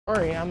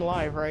Sorry, I'm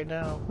live right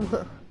now.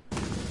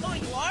 Oh,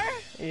 you are?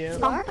 Yeah.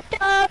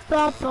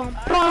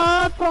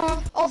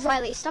 Oh,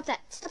 Riley, stop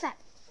that. Stop that.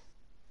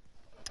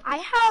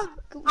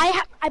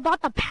 I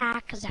bought the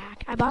pack,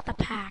 Zach. I bought the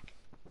pack.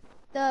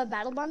 The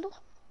battle bundle?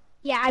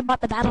 Yeah, I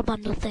bought the battle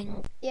bundle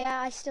thing.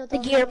 Yeah, I still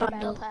don't gear have a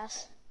bundle. battle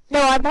pass. No,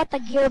 I bought the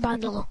gear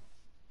bundle.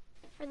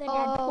 For the Oh.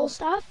 Deadpool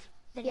stuff.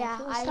 The Yeah,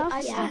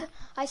 Deadpool stuff.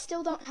 I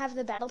still don't have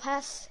the battle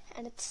pass,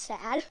 and it's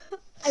sad.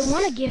 I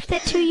want to gift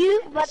it to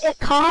you, but it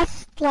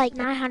costs like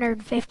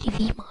 950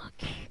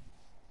 V-Bucks.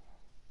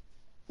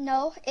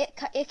 No,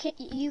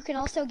 you can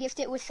also gift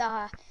it with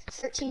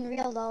 13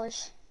 real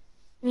dollars.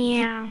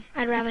 Yeah,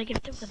 I'd rather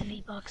gift it with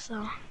V-Bucks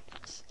though.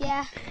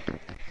 Yeah,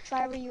 if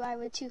I were you, I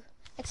would too.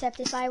 Except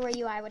if I were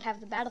you, I would have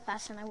the battle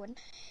pass, and I wouldn't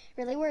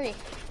really worry.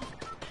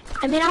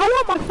 I mean, I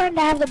want my friend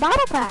to have the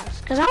battle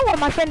pass, because I want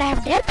my friend to have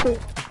Deadpool.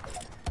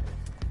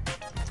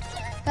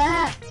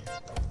 Ah.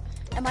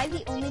 Am I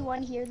the only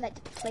one here that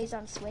plays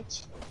on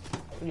Switch?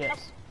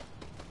 Yes.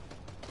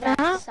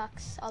 That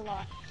sucks a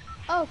lot.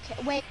 Okay,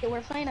 wait,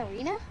 we're playing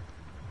Arena?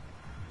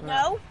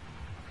 No.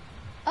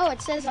 Oh,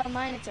 it says on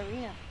mine it's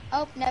Arena.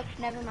 Oh, nope,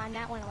 never mind,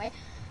 that went away.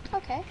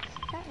 Okay,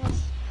 that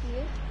was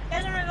weird. You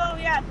guys wanna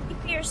go, yeah,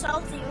 PP or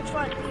salty? Which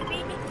one?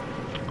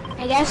 PP?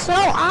 I guess so.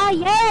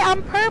 Yeah,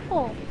 I'm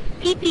purple.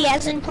 PP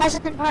as in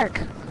Pleasant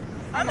Park.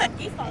 I'm at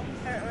default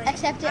currently.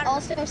 Except it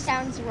also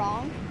sounds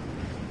wrong.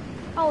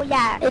 Oh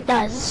yeah, it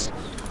does.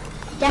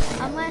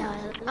 Definitely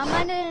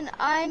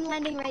I'm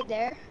landing right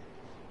there.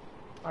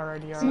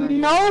 Already.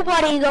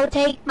 Nobody go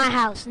take my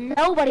house.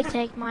 Nobody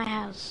take my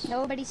house.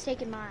 Nobody's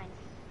taking mine.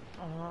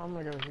 I'm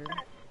gonna go here.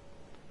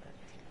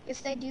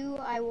 If they do,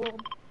 I will,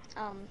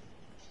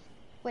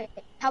 wait,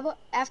 how about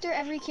after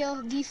every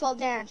kill, default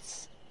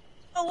dance?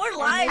 Oh, we're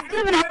live. I don't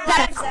even have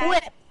that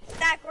equipped.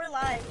 Zach, we're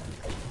live.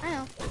 I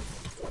know.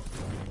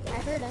 I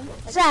heard him.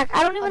 Zach,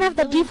 I don't even have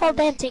the default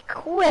dance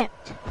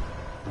equipped.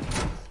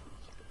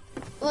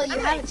 Well, you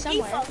have it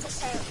somewhere. Default,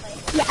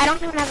 apparently. Yeah, I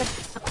don't even have it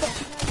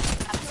equipped.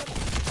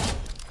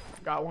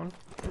 Got one.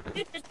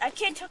 Dude, a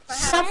kid took my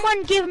house.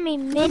 Someone give me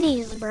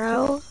minis,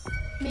 bro.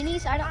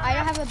 Minis? I don't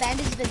have a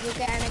bandage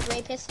bazooka and a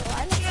gray pistol.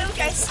 I don't Dude,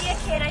 I see a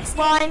kid, I see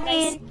Well, a I kid.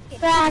 mean,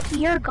 Zach,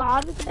 you're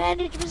god with the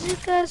bandage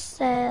bazooka,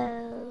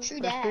 so... True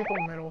There's dad. people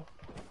middle.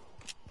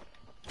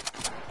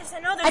 Yes, I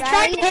know I there's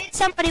tried to hit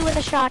somebody with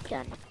a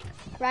shotgun.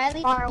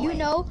 Riley, Far away.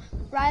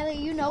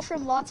 you know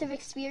from lots of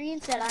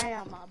experience that I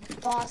am a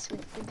boss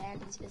with the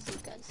bandage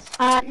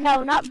bazookas.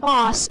 No, not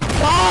boss.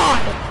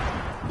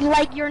 God!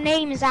 Like, your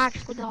name is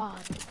actually God.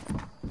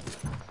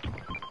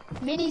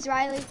 Minis,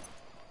 Riley.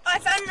 Oh, I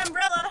found an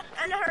umbrella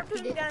and a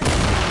harpoon gun.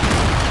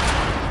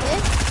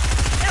 You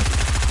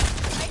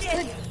I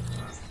did.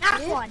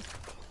 Knock Yeah. one.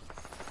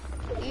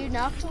 did? You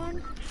knocked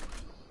one?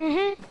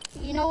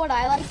 Mm-hmm. You know what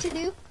I like to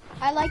do?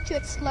 I like to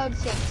explode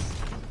things.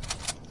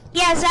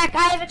 Yeah, Zach,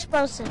 I have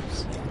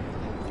explosives.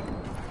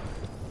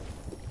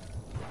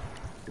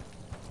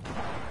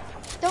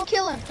 Don't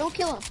kill him. Don't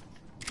kill him.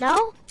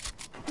 No?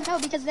 No,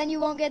 because then you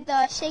won't get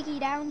the shaky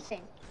down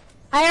thing.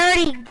 I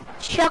already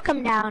shook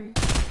him down.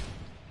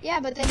 Yeah,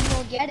 but then you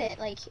won't get it.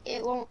 Like,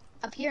 it won't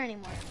appear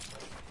anymore.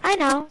 I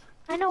know.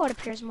 I know it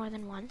appears more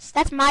than once.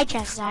 That's my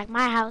chest, Zach.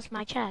 My house,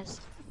 my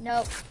chest.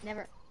 Nope,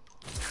 never.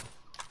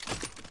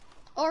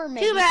 Or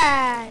maybe. Too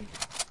bad.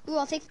 Ooh,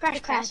 I'll take the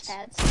crash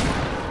pads.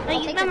 No,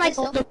 you know my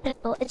golden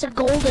pistol. It's a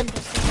golden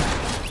pistol.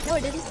 No,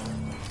 it isn't.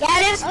 Yeah,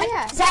 it is. Oh,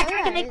 yeah. Zach, Oh, I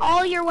yeah, can it make is.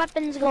 all your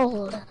weapons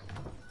gold.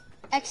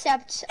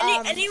 Except,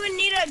 Anyone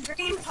need a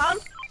green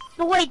pump?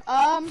 No, wait.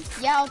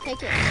 yeah, I'll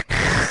take it.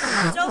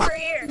 It's over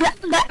here.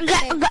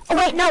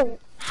 Wait, no.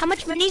 How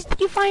much minis did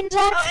you find,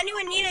 Zach? Oh,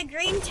 anyone need a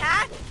green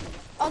tack?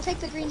 I'll take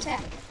the green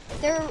tag.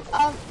 They're,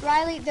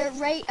 Riley, they're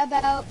right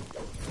about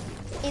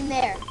in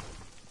there.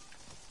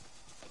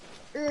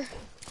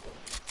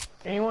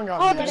 Anyone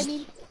got Oh, You know what I meds?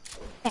 mean?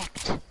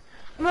 Perfect.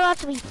 I'm about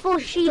to be full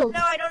shield. No,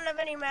 I don't have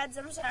any meds,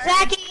 I'm sorry.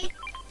 Zachy,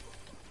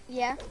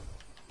 Yeah.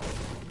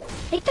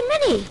 take the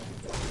mini.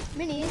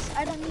 Minis,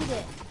 I don't need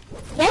it.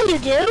 Yeah, you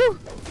do.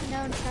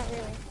 No, not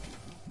really.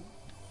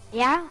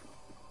 Yeah.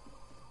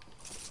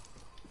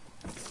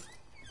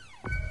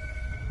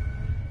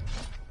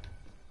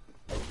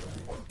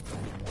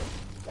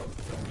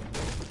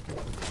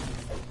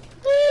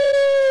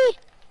 Whee!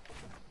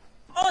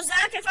 Oh,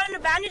 Zach, I found a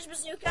bandage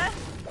bazooka.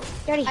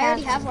 You I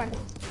already have one. one.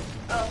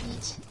 Oh.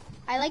 Yeet.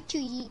 I like to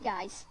yeet,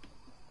 guys.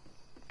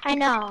 I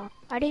know.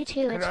 I do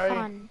too. It's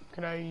fun.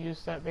 Could I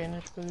use that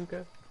bandage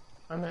bazooka?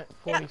 I'm at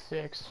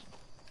 46.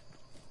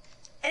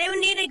 Anyone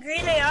need a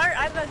green AR?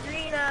 I have a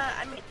green,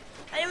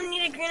 anyone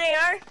need a green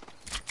AR?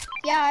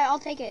 Yeah, I'll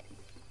take it.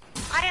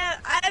 I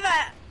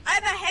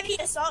have a heavy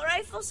assault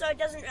rifle, so it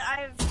doesn't,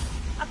 I have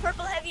a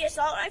purple heavy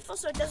assault rifle,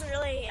 so it doesn't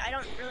really, I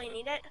don't really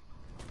need it.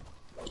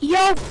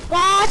 Yo,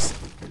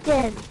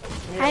 Boston.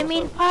 Yeah, I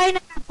mean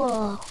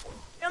pineapple.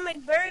 Don't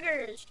make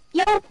burgers.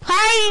 Yo,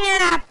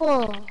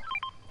 pineapple.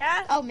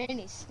 Yeah? Oh,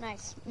 minis.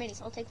 Nice.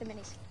 Minis. I'll take the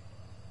minis.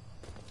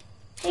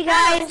 Hey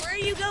Guys, guys, where are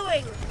you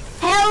going?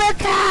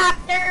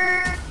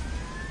 helicopter.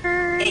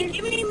 Hey,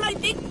 give me my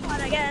big pot,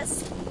 I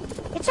guess.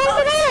 It's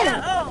over there.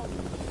 Yeah, oh.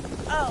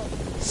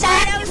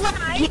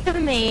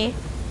 Give me.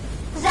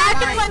 Zach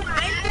is like,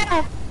 I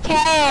don't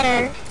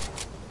care.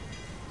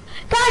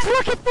 Guys,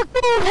 look at the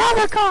gold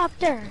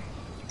helicopter.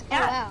 Oh,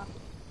 wow.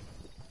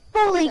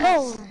 Fully That's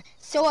gold.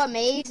 so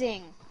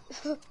amazing.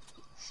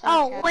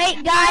 Oh, wait,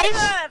 guys.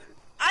 I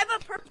have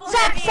a purple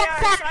Zach, heavy Zach,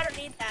 AR, Zach. so I don't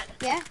need that.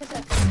 Yeah, what's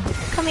up?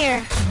 Come here.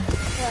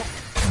 What?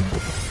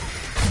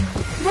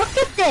 Look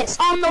at this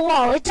on the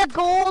wall. It's a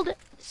gold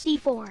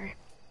C4.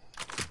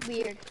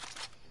 Weird.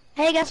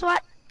 Hey, guess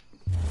what?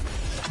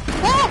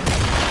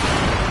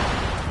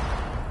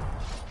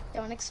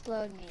 Don't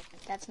explode me.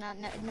 That's not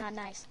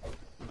nice.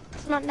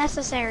 It's not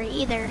necessary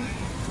either.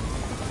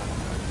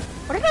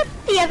 What about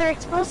the other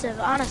explosive,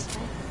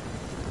 honestly?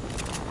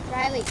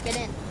 Riley, get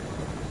in.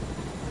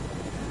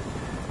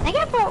 I think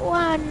I put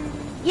one...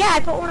 Yeah, I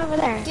put one over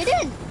there. Get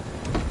in.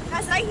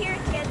 Guys, I hear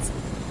kids.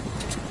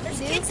 There's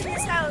kids in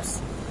this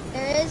house.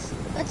 There is.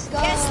 Let's go.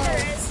 Yes,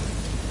 there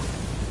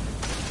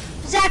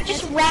is. Zach,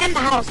 just ram the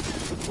house.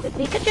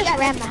 We could just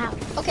ram the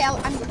house. Okay,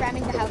 I'm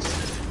ramming the house.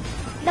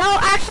 No,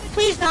 actually,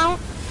 please don't.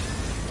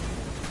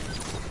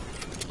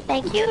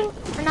 Thank you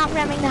for not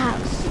ramming the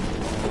house.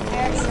 I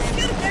already rammed.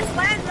 Dude, there's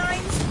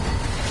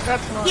landmines.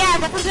 That's not. Yeah,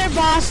 those are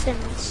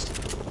Boston's.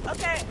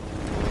 Okay,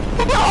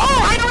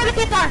 Oh, I know where the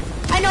kids are.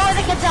 I know where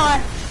the kids are.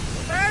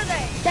 where are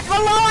they? They're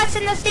below us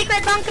in the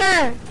secret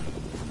bunker.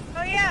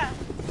 Oh yeah.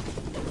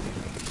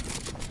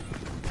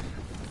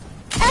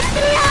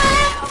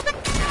 FBI, open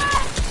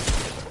up.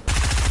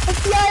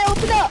 FBI,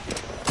 open up.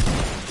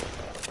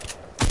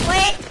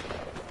 Wait,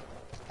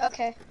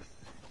 Okay.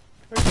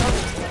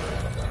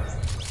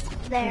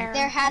 there.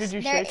 There Did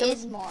you there shake 'em?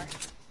 is more.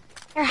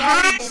 There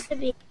has to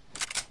be.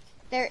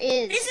 There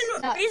is. Reason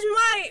No,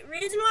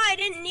 why I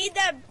didn't need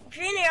that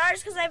green AR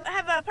is because I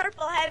have a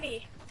purple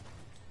heavy.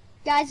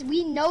 guys,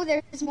 we know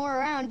there's more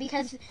around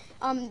because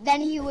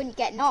then he wouldn't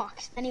get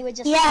knocked. Then he would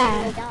just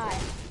Yeah. die.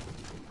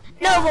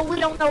 No, but we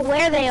don't know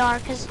where they are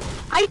because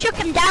I took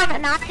them down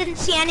and I didn't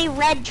see any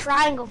red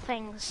triangle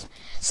things.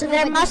 So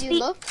there But must did be. you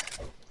look?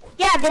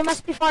 Yeah, they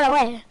must be far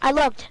away. I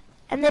looked,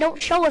 and they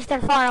don't show if they're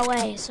far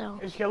away. So.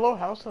 Is Yellow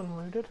House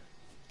unlooted?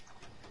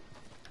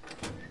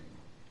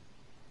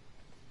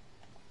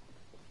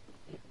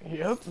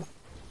 Yep.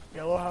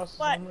 Yellow House is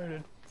What?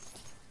 unlooted.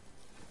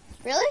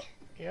 Really?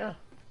 Yeah.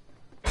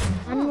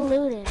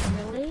 Unlooted,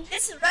 really?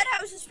 This red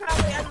house is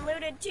probably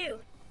unlooted too.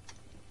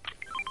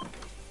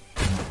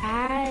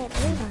 It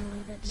is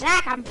unlooted.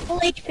 Zach, I'm full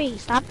HP.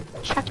 Stop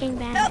chucking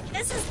No, bandage.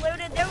 this is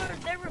looted.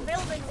 There were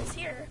buildings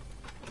here.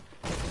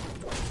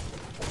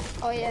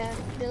 Oh yeah.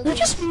 You Building.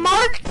 just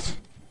marked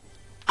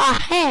a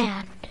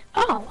hand.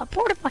 Oh, a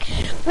porta potty.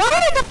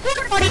 Why did the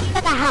porta potty get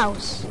in the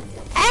house?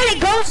 And it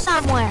goes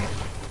somewhere.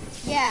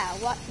 Yeah.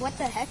 What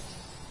the heck?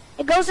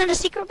 It goes in a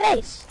secret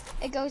base.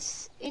 It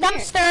goes in here.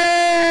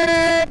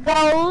 Dumpster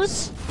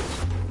goes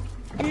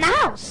in the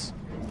house.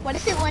 What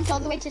if it went all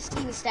the way to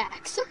Steam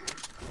Stacks?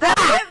 Ah,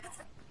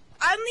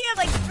 I only have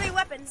like 3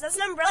 weapons. Does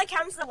an umbrella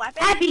count as a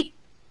weapon? that'd be,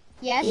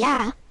 Yes.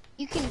 yeah.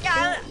 You can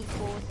Yeah, kill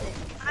people with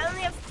it. I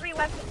only have 3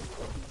 weapons.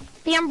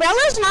 The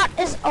umbrella's not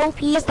as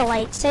OP as the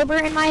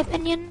lightsaber, in my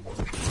opinion.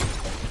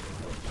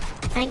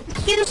 Thank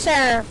you,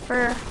 sir,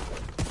 for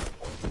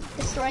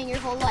Destroying your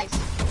whole life.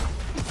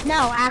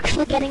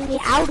 actually getting me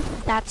out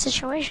of that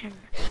situation.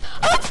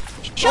 Oh!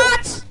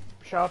 Shots!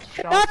 Shots.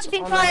 Shots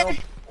being on the hill.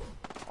 fired.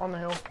 On the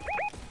hill.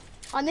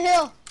 On the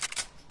hill.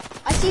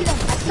 I see them.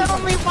 I see There's them.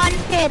 only one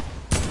kid.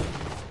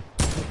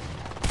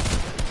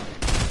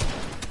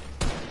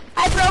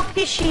 I broke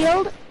his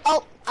shield.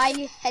 Oh, I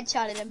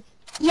headshotted him.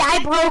 Yeah,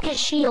 I broke his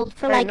shield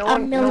for Hey, like no a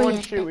one, million. No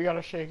one shoot. We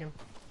gotta shake him.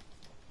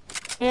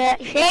 Yeah,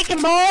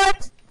 shaking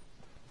boys.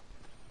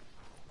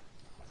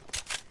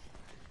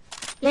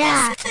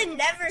 Yeah. He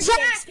never Zach!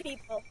 shakes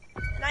people,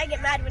 and I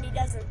get mad when he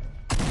doesn't.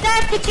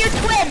 Zach, it's your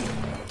twin.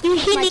 He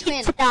My needs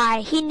twin. to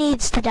die. He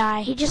needs to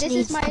die. He just This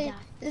needs is to my. die.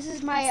 This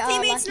is my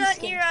Teammate's lucky not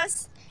skin. near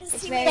us. His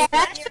It's teammate's very- Yeah, not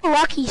that's near a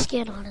lucky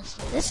skin,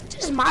 honestly. This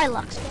is my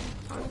luck skin,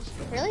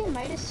 honestly. Really,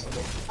 Midas.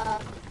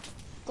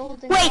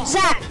 Golden. Wait, ball.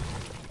 Zach.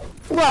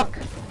 Look.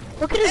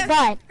 Look at his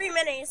butt. 3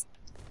 minis.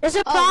 There's a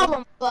Oh,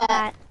 problem but- with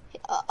that.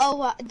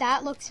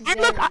 That looks And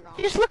very look, wrong.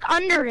 just look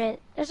under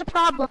it. There's a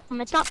problem.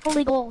 It's not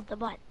fully gold, the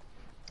butt.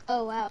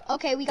 Oh wow.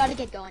 Okay, we gotta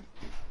get going.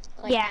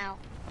 Like Yeah. now.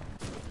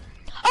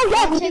 Oh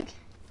yeah, Don't we take.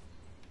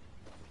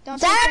 Don't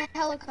Zach? take the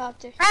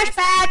helicopter. crash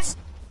pads.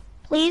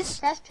 Please,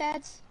 Crash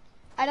pads.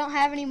 I don't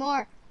have any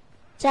more.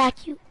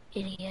 Zach, you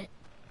idiot.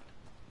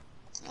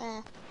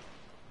 Uh,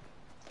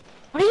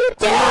 What are you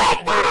doing?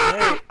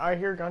 Hey, I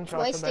hear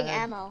gunshots wasting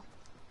ahead. ammo.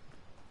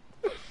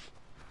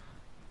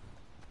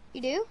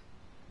 You do?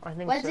 I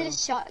think Was so. it a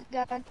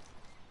shotgun?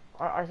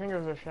 I think it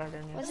was a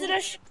shotgun. Yeah. Was it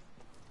a?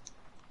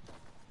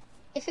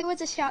 If it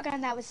was a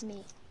shotgun, that was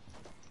me.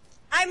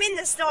 I'm in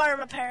the storm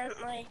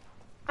apparently.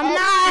 I'm Oh,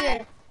 not.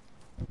 Here.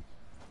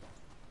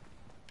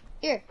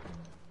 Here.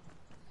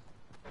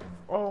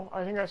 Oh,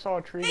 I think I saw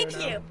a tree Thank go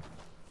you. down.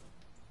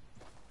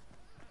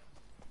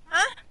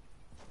 Huh?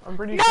 I'm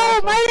pretty sure. I No,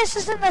 saw- Midas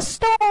is in the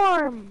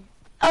storm.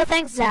 Oh,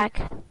 thanks,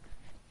 Zach.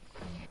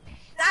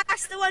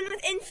 That's the one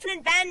with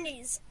infinite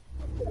bandies.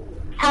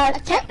 not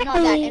that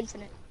technically,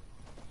 infinite.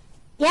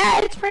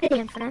 yeah, it's pretty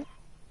infinite.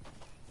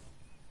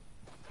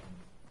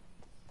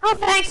 Oh,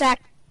 thanks,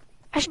 Zach.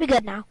 I should be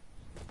good now.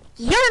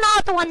 You're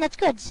not the one that's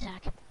good,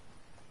 Zach.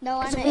 No,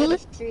 I'm Is at it really?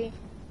 83.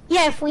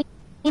 Yeah, if we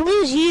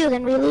lose you,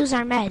 then we lose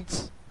our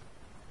meds.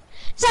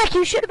 Zach,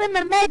 you should have been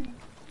the med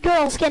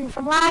girl skin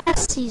from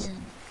last season.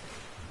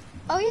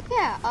 Oh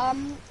yeah,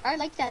 I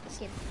like that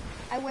skin.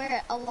 I wear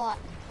it a lot.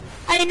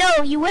 I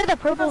know, you wear the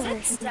purple Oh,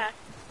 that's version. Zach.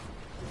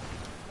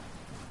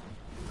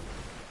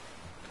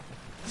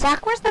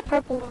 Zach wears the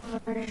purple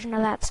version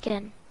of that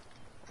skin.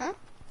 Huh?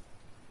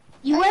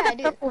 You Oh, wear yeah, I the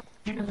do. purple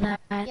version of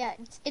that. Yeah,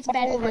 it's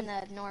better than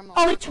the normal.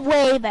 Oh, it's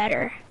way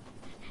better.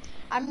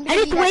 I'm And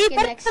gonna it's be that way skin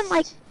better next. than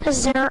like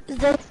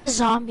the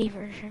zombie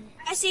version.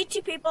 I see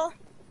 2 people.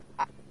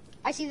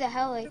 I see the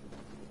heli.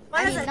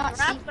 One I is mean, a not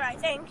see- grappler, I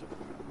think.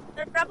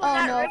 They're up Oh, on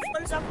that no. roof.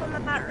 One's up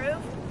on that roof.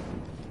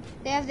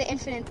 They have the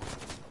infinite.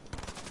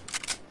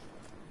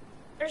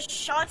 There's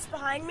shots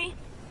behind me.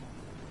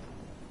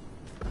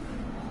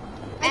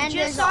 I And just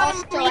there's saw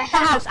them also a leave the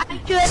house. I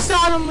just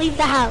saw them leave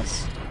the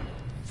house.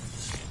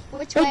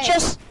 Which They way?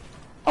 just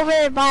over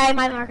there by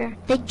my marker.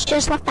 They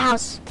just left the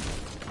house.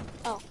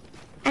 Oh.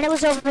 And it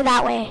was over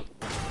that way.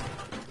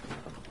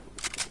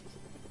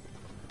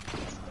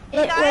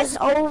 It Guys, was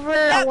over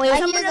Yep, away.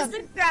 someone hear does the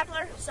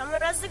grappler. Someone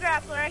does the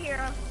grappler. I hear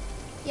him.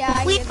 Yeah,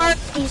 I If we hear murder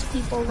them. these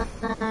people,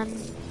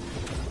 then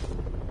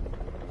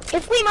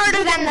if we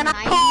murder them, then I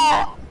Nice.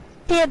 call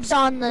dibs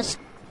on the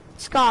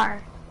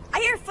scar. I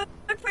hear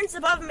footprints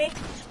above me.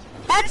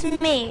 That's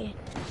me.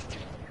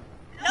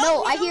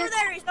 No, he's I hear- over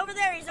there. He's over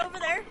there. He's over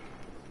there.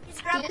 He's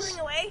grappling Yes.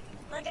 away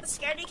like a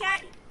scaredy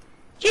cat.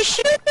 Just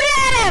shoot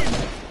at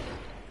him.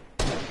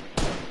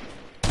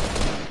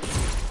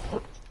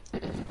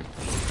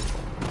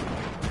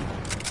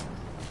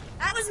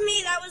 That was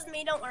me. That was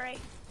me. Don't worry.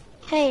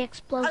 Hey, I was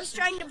explosive.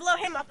 trying to blow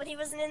him up, but he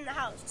wasn't in the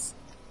house.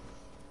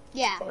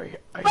 Yeah. Oh, yeah.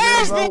 I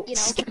Where's hear a boat. the You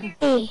know.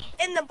 scary?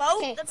 In the boat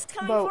Okay. that's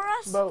coming Boat. for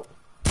us. Boat.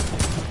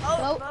 Oh,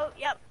 Boat. boat.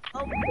 Yep.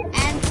 Oh.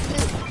 And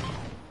blue.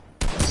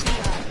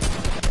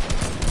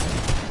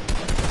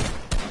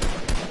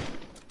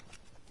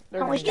 They're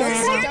Don't gonna waste get your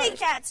Those us. ammo. scaredy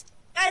cats.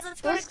 Guys,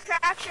 let's go to Those-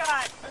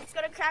 Crackshot. Let's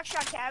go to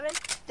Crackshot cabin.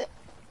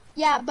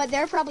 Yeah, but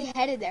they're probably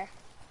headed there.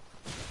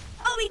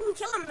 Oh, we can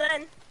kill him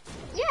then.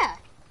 Yeah.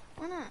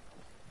 Why not?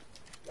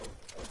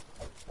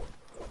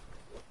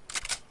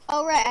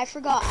 Oh right, I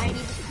forgot. I need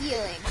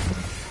healing.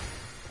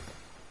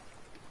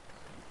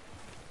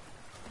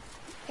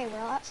 Okay, we're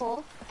all at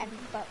full,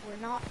 but we're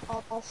not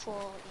all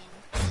full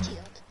in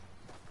shield.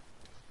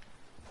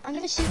 I'm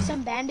gonna shoot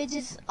some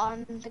bandages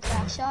on the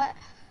crack shot.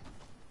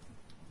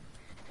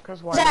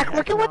 Because why? Zach, the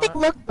look heck at what they not?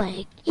 look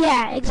like.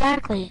 Yeah,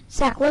 exactly.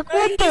 Zach, look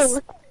what they Nice.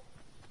 look.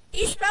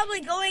 He's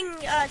probably going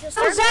to Oh,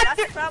 Starboard. Zach,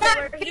 That's probably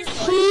where he's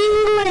going.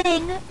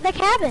 healing the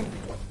cabin.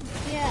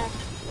 Yeah.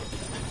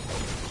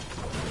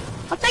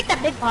 I'll take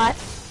that big pot.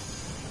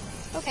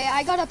 Okay,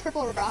 I got a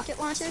purple rocket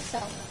launcher,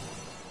 so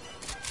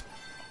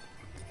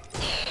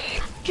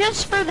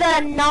Just for the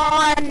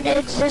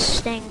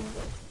non-existing.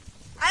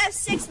 I have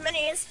 6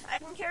 minis. I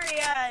can carry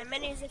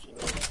minis if you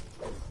need it.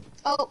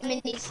 oh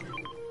minis.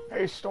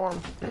 Hey, Storm.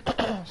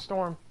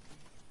 Storm.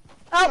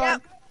 Oh,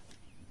 Yep.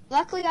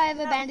 Luckily, I have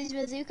a bandage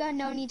bazooka.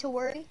 No need to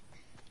worry.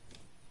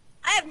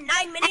 I have 9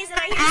 minis and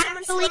I hear someone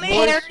Actually,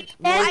 swimming. they're Boys, I you hear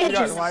got bandages.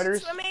 someone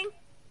lighters? swimming.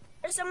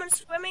 There's someone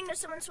swimming. There's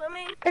someone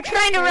swimming. They're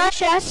trying to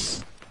rush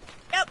us.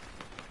 Yep.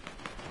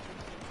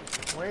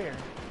 Where?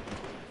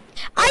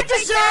 I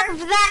deserve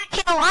that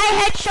kill.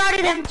 I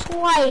headshotted him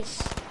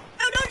twice.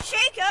 No, don't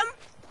shake him.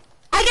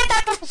 I get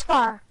that purple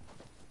scar.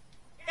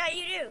 Yeah,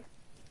 you do.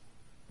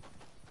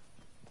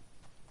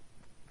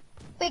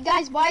 Wait,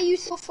 guys, why are you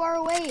so far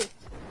away?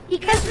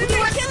 Because We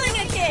were killing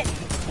a kid.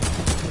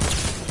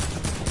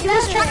 he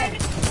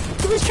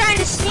was trying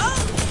to sneak.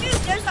 Oh,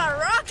 shoot. There's a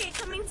rocket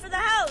coming for the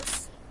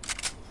house.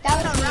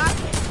 That A was me.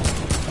 rocket.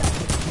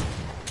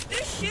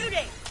 Who's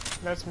shooting?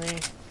 That's me.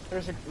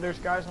 There's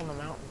guys on the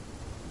mountain.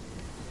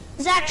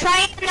 Zach,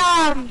 try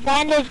and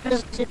bandage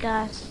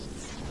bazookas.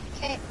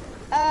 Okay.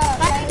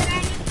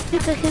 Guys,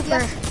 Bazooka Cooper.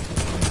 yes.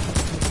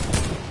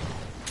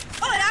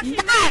 Oh, it actually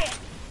Nah. made it.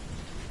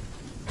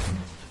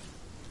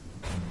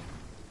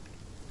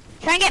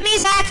 Try and get me,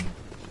 Zach.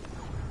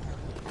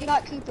 I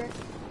got Cooper.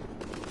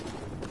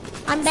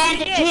 I'm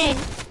bandaging.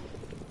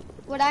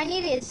 What I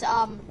need is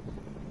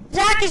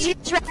Zach, is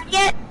yours ready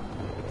yet?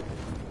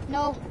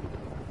 no.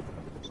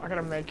 I got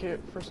a med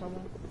kit for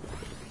someone.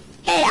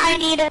 Hey, I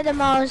need it the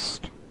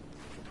most.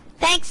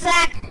 Thanks,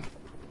 Zach.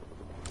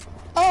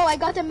 Oh, I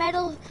got the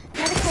medical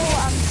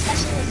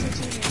specialist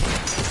achievement.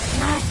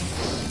 Nice.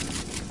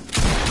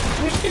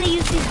 We're just gonna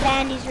use these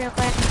bandies real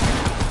quick.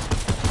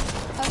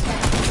 Okay.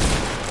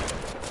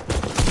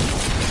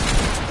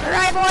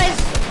 Alright, boys.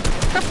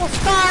 Purple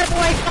scar,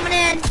 boys, coming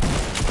in.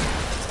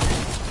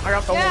 I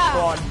got the Yeah.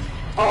 whole squad.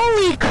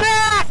 Holy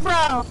crap,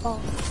 bro.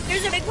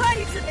 There's a big pot.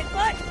 There's a big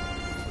pot.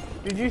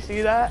 Did you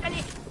see that? I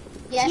need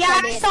Yes, Yeah, I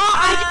I did.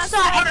 just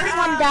saw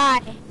everyone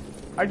die.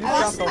 I just I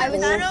got was- the I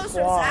was- whole Thanos or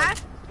squad. Zach.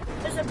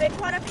 There's a big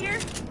pot up here.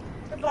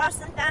 For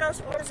Boston,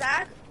 Thanos, or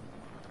Zach?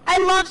 I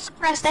love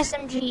suppressed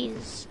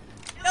SMGs.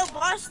 No,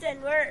 Boston,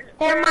 They're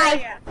where my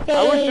are ya?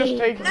 I was just fave.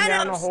 taking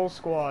down a Thanos. whole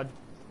squad.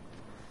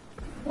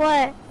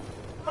 What?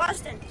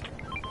 Boston.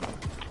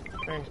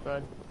 Thanks,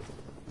 bud.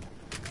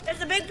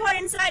 There's a big part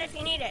inside if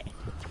you need it.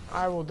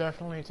 I will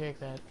definitely take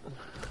that.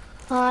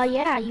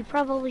 Yeah, you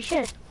probably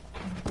should.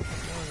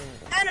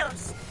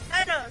 Thanos.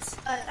 Thanos.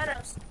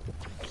 Thanos.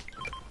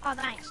 Oh,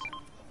 nice.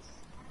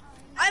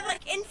 I have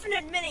like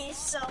infinite minis,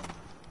 so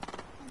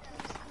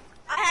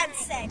I had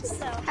 6,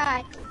 so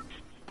Hi.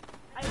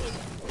 I need it.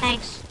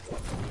 Thanks.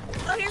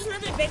 Oh, here's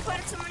another big part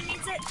if someone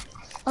needs it.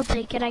 I'll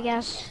take it, I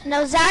guess.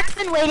 No, Zach's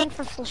been waiting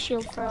for full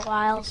shield for a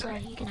while, so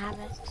he can have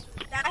it.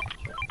 Zach.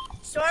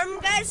 Storm,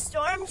 guys,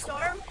 storm.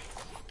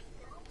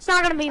 It's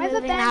not gonna be I have a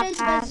moving that bandage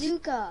fast.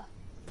 bazooka.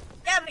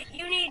 Yeah, but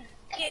you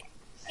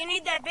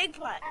need that big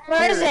part.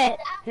 Where is it?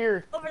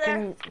 Here, Over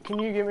there. can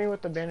you get me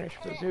with the bandage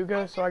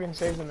bazooka so I can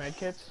save the med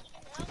kits?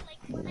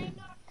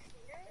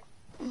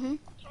 Mhm.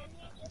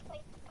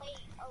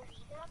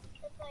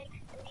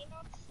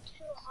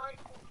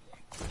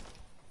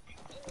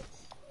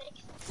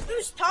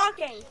 Who's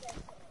talking?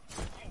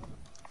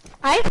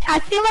 I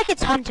feel like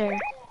it's Hunter.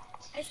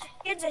 I see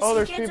kids, Oh,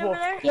 there's kids people. over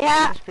there.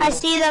 Yeah, There's I people.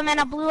 see them in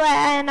a blue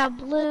and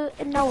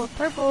a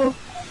purple.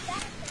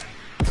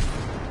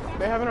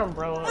 They have an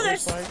umbrella, Oh, it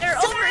looks like. they're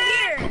over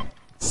here.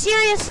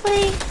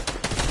 Seriously?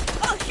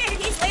 Oh shit,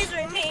 he's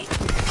lasering me.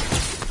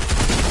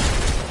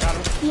 Got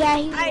him. Yeah,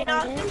 he's I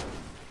knocked loaded. him.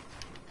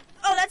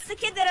 Oh, that's the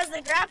kid that has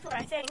the grappler,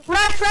 I think.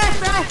 Rush!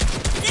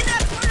 He's in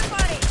that porta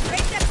potty.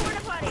 Break that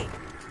porta potty.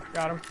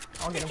 Got him.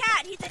 I'll He's get a him.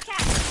 cat. He's a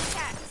cat.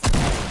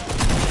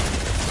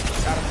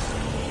 Got him.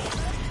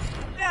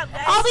 Good job,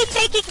 guys. I'll be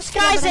taking Yeah,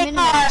 Sky's but I'm in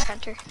the AR, match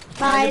center.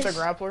 Can I get guys.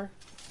 the grappler?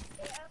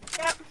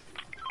 Yep.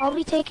 I'll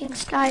be taking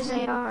Sky's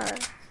AR.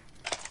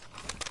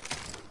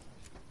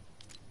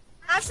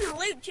 Have some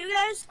loot too,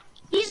 guys.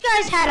 These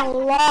guys had a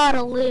lot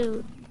of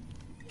loot.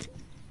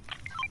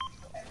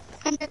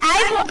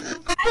 I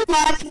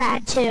love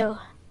that too.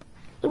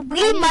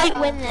 We might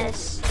win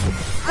this.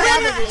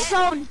 We're next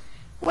zone.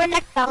 We're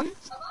next zone.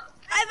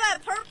 I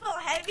have a purple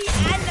heavy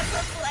and a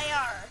purple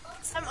AR.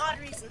 For some odd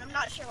reason, I'm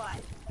not sure why.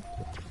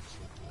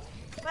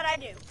 But I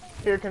do.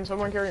 Here, can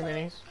someone carry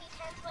minis?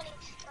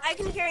 I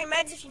can carry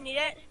meds if you need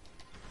it.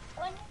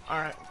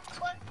 Alright.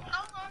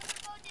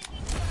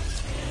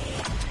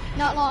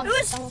 Not long.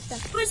 Who's Almost done.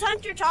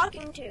 Hunter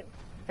talking to?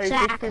 Hey,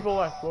 Zach. 6 people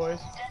left, boys.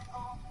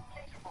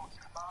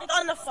 Like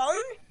on the phone?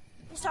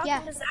 He's talking Yeah.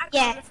 to Zach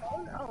Yeah. on the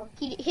phone? Oh.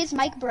 His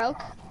mic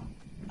broke.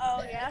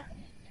 Oh, yeah?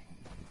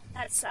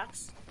 That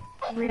sucks.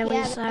 Really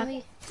Yeah, suck.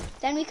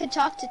 then we could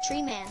talk to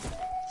Tree Man.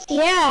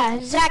 Yeah,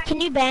 Zach, can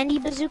you bandy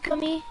bazooka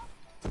me?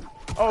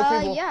 Oh,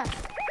 people. Yeah.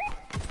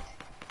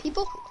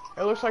 People?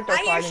 It looks like they're I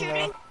hear fighting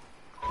shooting.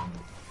 though.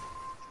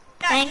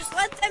 Yeah, Thanks. just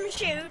let them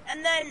shoot,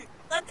 and then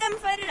let them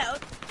fight it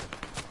out.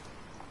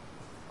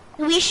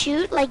 Do we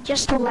shoot, like,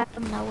 just to let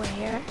them know we're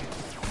here?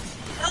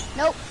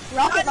 Nope.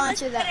 Rocket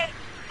launcher them.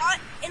 Not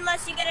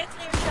unless you get a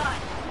clear shot.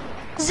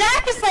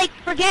 Zach is like,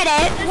 forget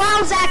it.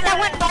 Wow, Zach, that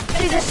went right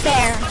through the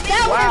stair.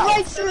 That Wow. went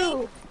right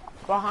through.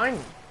 Behind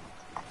me.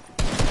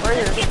 Right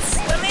here. Kids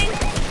swimming.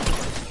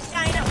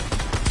 Yeah, I know.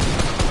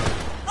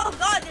 Oh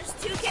god, there's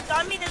 2 kids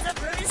on me. There's a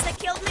Brutus that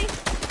killed me.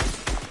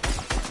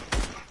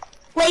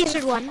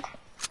 Lasered one.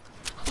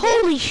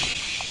 Holy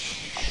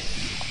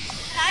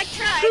I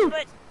tried,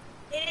 but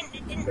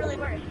it didn't really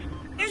work.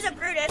 Here's a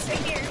Brutus right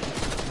here.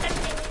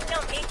 Attempting to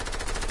kill me.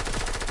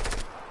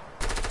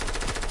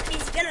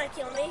 He's gonna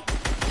kill me.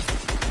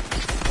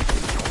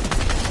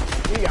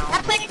 He got That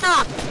him. played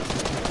knock.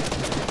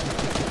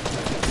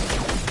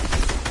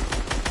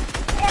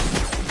 Yes,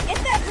 get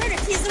that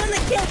Brutus. He's the one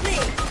that killed me.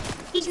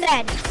 He's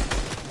dead.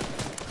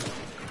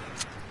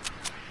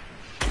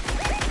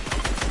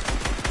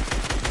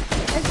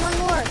 There's one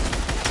more.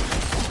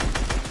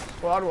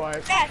 Squad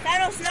wipe. Yeah,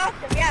 Thanos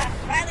knocked him. Yeah,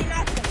 Riley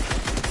knocked him.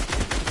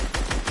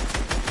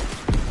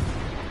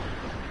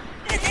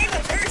 Dude, they have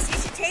a burst. You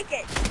should take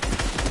it.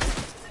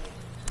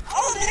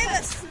 Oh, they have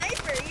a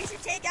sniper. You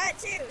should take that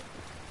too.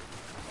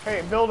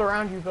 Hey, build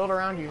around you, build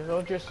around you.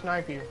 They'll just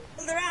snipe you.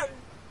 Hold around.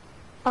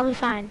 I'll be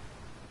fine.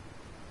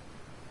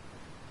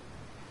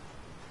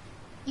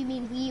 You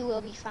mean we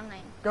will be fine?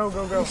 Go,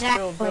 go, go.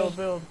 Exactly.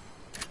 Build.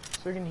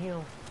 So we can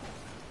heal.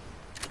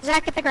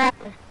 Zach, get the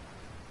grappler.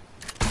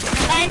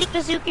 Bandy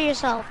bazooka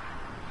yourself.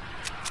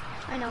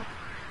 I know.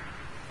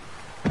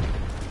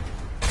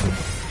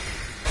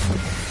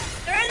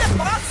 They're in the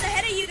box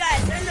ahead of you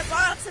guys. They're in the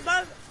box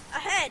above,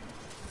 ahead.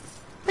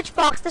 Which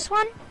box? This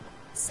one?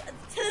 To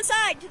the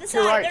side, to the To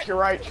your side. right, They're- to your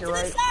right, to To your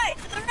the right. side,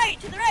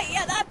 to the right.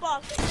 Yeah, that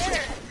box.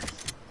 There.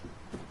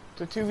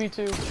 To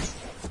 2v2.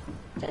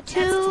 The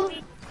two.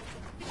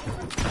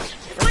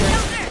 One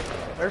down there.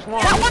 There's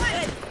one. That one.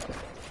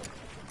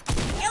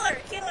 Killer.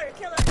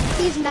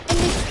 He's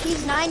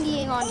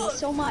 90ing on me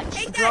so much.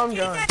 Take Drum that,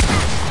 gun. take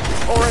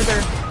that. Oh, right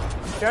there.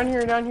 Down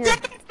here.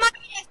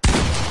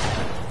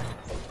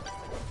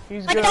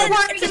 He's I good. don't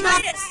want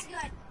Behind us.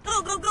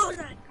 Go,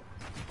 Zach.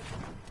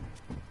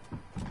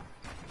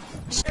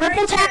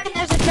 Purple tag and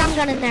there's a drum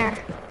gun in there.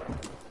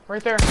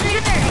 Right there.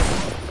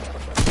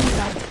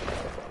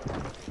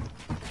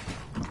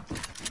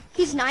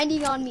 He's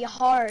 90 on me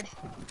hard.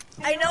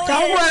 I know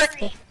Don't it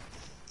is. worry.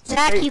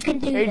 Zach, Hey, you can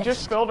do hey, this.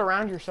 just build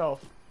around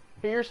yourself.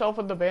 Hit yourself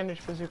with the bandage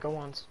bazooka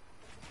once.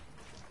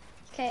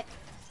 Okay.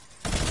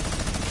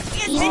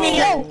 He Easy.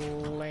 has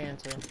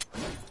Atlanta.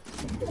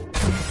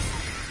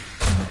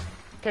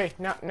 Okay,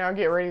 now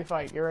get ready to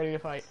fight. Get ready to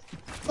fight.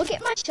 Look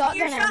at my Get your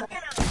shotgun ammo. shotgun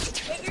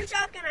out. Get your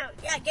shotgun out.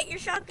 Yeah, get your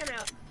shotgun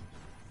out.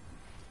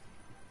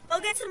 Go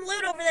get some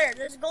loot over there.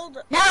 There's gold.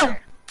 No!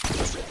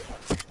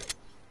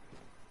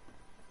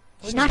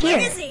 He's not Where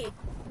here. is he?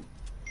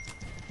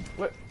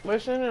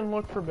 Listen and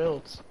look for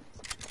builds.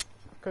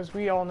 Because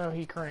we all know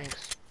he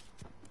cranks.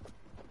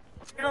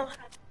 No.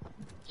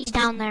 He's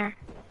down there.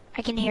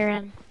 I can hear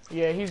him.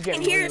 Yeah, he's I can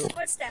getting hear his loot.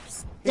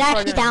 footsteps. He's Zach,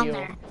 probably he's gonna down heal.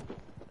 there.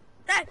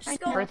 Zach, just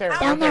go Right there. out.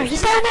 Down there.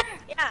 He's down there.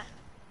 Yeah.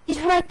 He's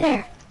right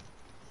there.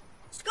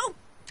 Just go.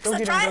 Go get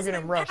him, Surprise go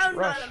get him. Rush, pound on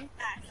rush. him.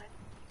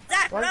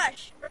 Zach, What?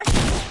 rush.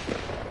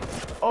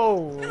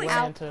 Oh, we go.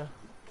 Atlanta.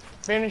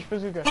 Bandage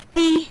bazooka.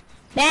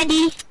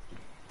 Bandy.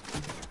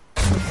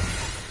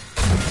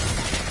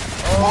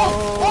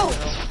 Oh,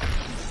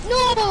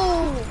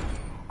 No!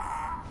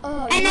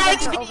 Oh, And you now got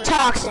it's her being over.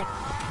 toxic.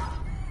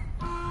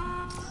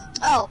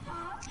 Oh.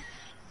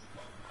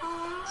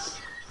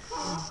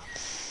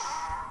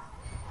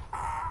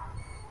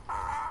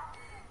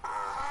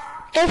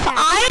 If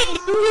I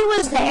knew he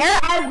was there,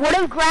 I would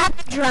have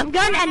grabbed the drum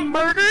gun and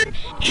murdered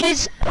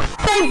his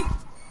face.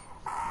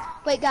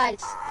 Wait,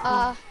 guys.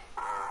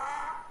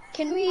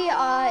 Can we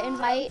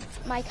invite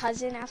my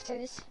cousin after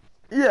this?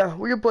 yeah,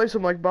 we can play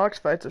some like box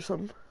fights or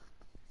something.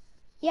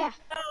 Yeah.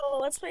 Oh,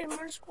 let's play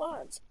more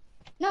squads.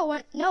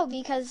 No,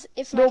 because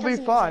if my There'll be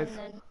cousin is 5. in,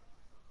 then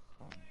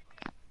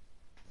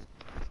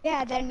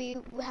yeah, then we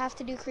have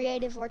to do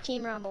creative or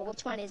team rumble.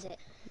 Which one is it?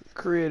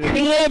 Creative.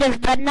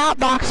 Creative, but not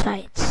box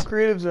fights.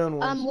 Creative zone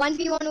ones.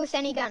 1v1 with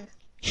any gun.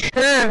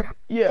 Sure.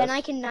 Yes. Then I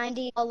can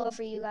 90 all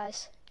over you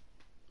guys.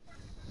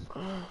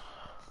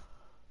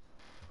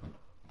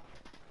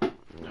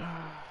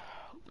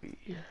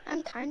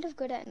 I'm kind of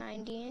good at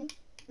 90ing.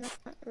 Not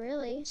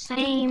really.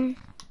 Same.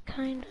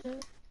 Kind of.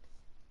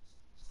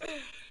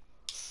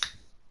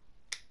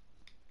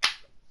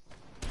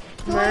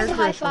 Who wants to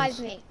high Christmas. five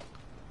me?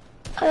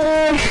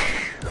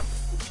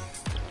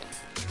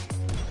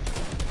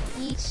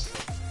 Each.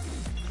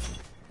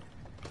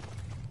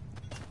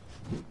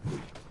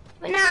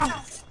 No.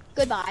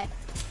 Goodbye.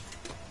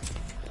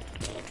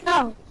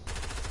 No.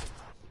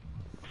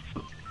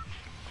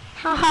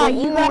 Haha, The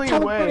you got only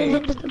teleported way.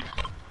 into the...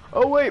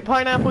 Oh wait,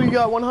 Pineapple, you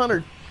got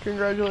 100.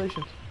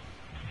 Congratulations.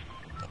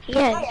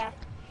 Yeah.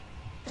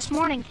 This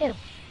morning, too.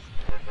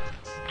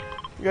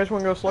 You guys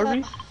want to go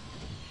Slurpee?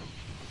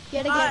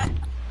 Yet again.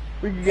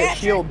 We could get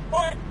shield. You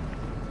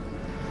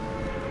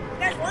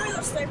guys want to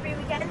go Slurpee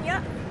weekend?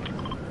 Yeah.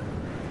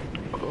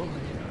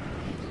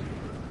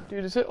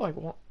 Dude, is it like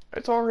one?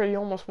 It's already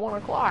almost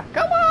 1 o'clock.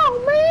 Come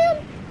on,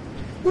 man!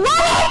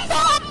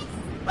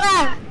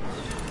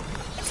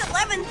 It's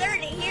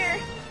 11:30 here.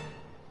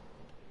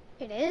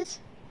 It is?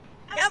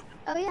 Yep.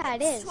 Oh yeah,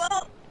 it is.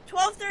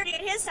 12:30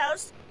 at his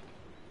house.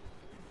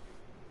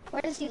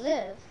 Where does he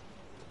live?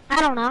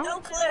 I don't know. No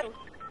clue.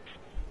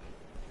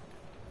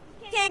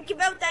 Can't give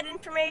out that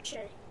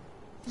information.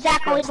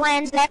 Zach always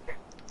lands there.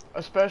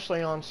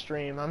 Especially on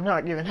stream. I'm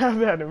not giving out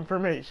that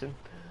information.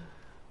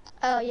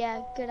 Oh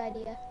yeah, good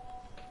idea.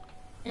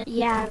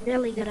 Yeah,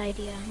 really good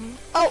idea.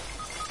 Oh!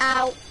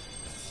 Ow.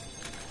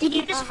 Did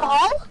you just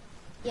fall?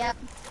 Yep.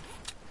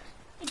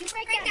 Did you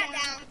break that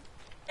down?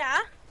 Yeah.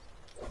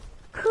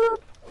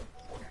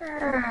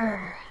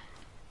 Cooper.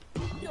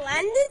 You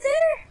landed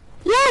there?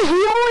 Yeah,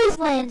 he always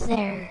lands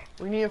there.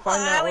 We need to Well,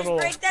 find I that always little...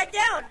 break that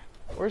down.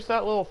 Where's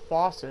that little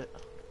faucet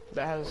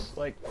that has,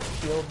 like,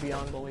 shield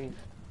beyond belief?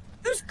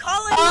 Who's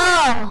calling you?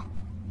 Oh!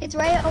 It's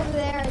right over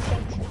there, I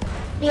think.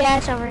 Yeah,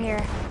 it's over here.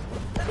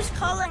 Who's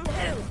calling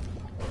who?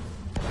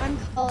 I'm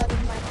calling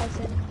my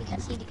cousin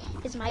because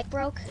his mic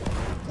broke.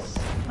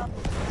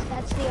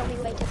 That's the only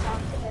way to talk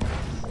to him.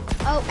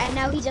 Oh, and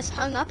now he just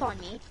hung up on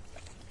me.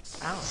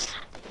 Ow.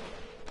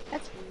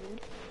 That's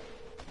rude.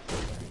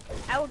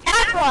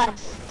 That one!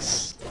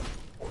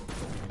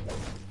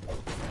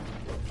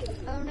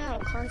 Oh no,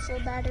 console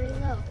battery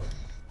low.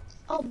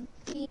 I'll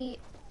be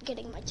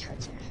getting my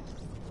charger.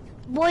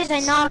 Boys, I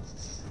knocked.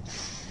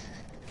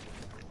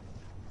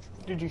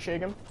 Did you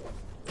shake him?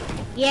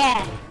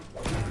 Yeah.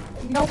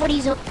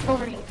 Nobody's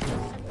over here.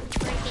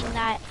 Breaking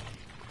that.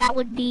 That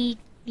would be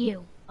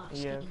you.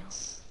 Yeah.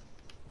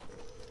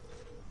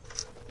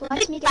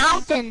 Watch me Big get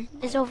my fountain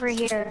is over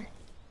here.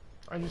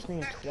 I just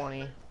need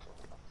 20.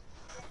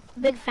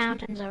 Big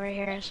fountain's over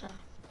here, so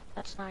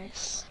that's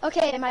nice.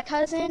 Okay, my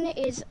cousin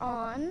is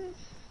on.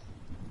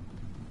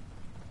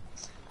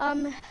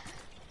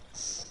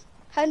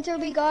 Hunter,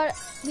 we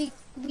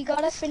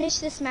gotta finish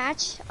this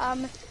match.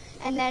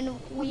 And then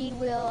we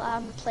will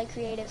play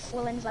creative.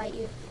 We'll invite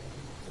you.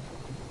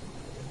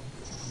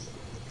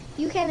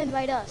 You can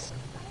invite us.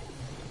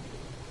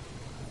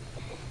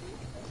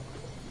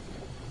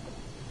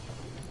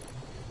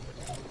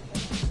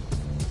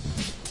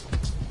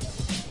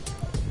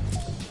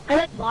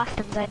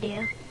 Boston's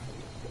idea.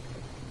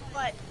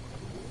 What?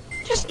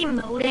 Just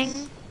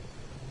emoting.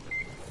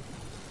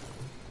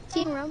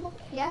 Team Rumble?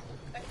 Yeah.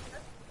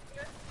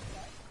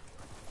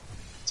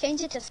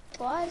 Change it to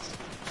squads?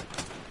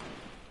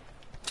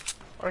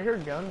 I hear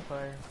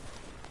gunfire.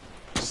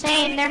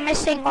 Saying they're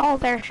missing all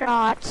their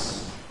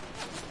shots.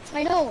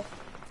 I know.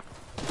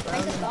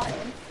 I just got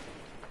him.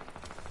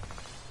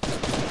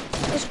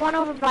 There's one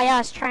over by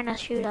us trying to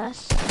shoot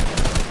us.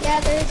 Yeah,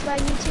 there is by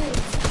me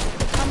too.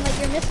 I'm like,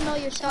 you're missing all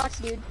your shots,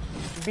 dude.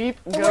 Beep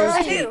where goes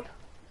are beep. you?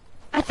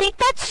 I think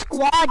that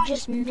squad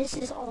just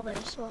misses all their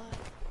squad.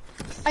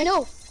 I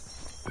know.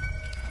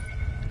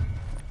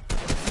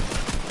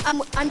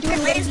 I'm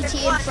doing wavy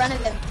T in front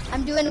of him.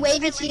 I'm doing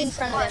wavy T in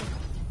front of him.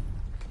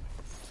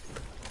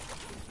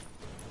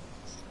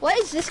 What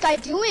is this guy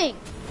doing?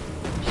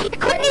 He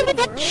couldn't even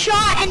get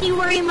shot and you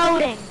were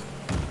emoting.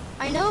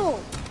 I know.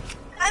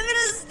 I'm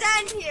gonna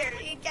stand here.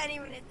 You can't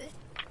even hit this.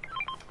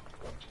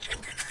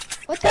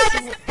 What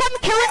Come the?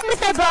 kill him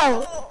with a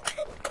bow.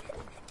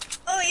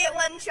 Oh, he hit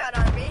one shot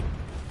on me.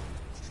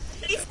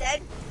 He's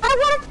dead. I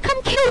want to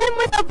come kill him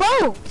with a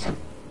boat.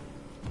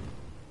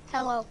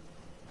 Hello.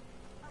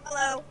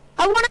 Hello.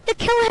 I wanted to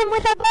kill him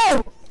with a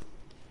boat.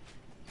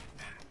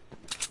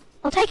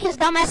 I'll take his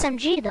dumb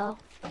SMG though.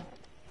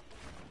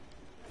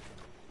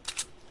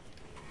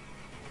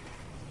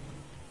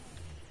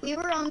 We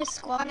were on the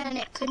squad and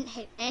it couldn't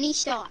hit any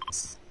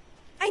shots.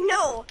 I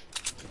know.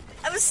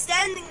 I was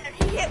standing there.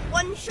 He hit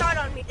one shot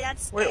on me.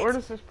 That's Wait, it. where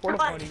does this porta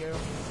potty go?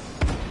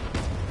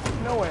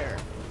 Nowhere.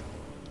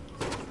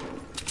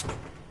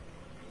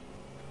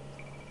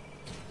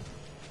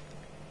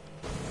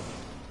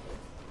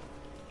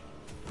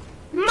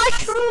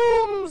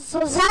 Mushrooms!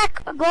 So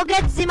Zach, go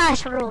get the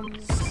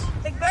mushrooms.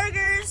 Big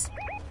burgers.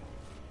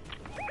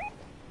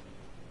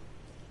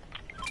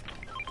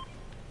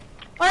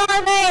 Where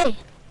are they?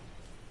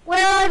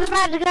 Where are the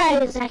bad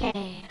guys?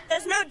 Okay.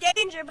 There's no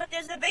danger, but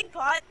there's a big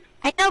pot.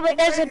 I know, but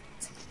there's a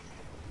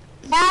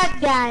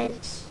bad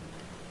guys.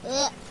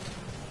 Ugh.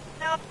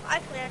 No, I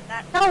cleared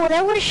that. No,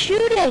 they were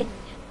shooting.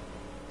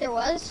 There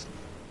was?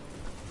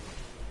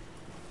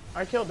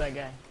 I killed that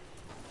guy.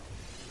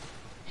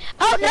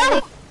 Oh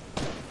no!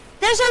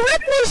 There's a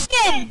Ripley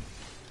skin.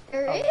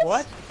 There is?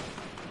 What?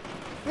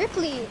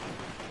 Ripley.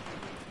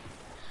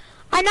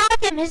 I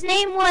knocked him. His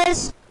name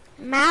was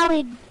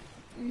Matty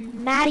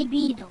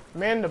Beadle.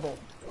 Mandible.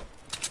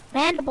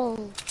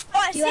 Mandible. Oh,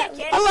 I see it,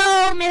 kid.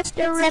 Hello,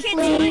 Mr.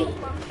 Ripley.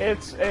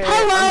 It's a.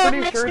 Hello, I'm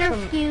pretty sure Mr.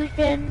 it's a,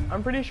 Fusion.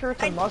 I'm pretty sure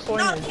it's a muscle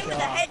in knocked his him with a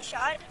jaw.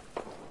 headshot.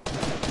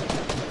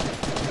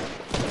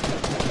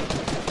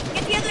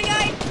 Get the other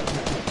guy.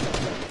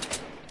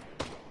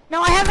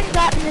 No, I haven't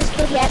gotten this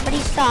kid yet, but he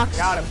sucks.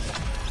 Got him.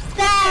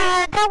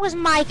 That was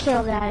my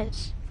kill,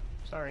 guys.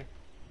 Sorry.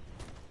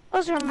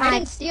 Those were I my.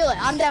 didn't steal it.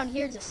 I'm down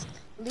here just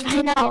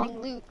looting, I know.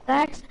 getting loot.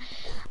 That's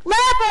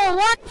level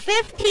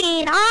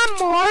 115 on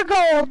more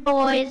gold,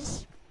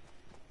 boys.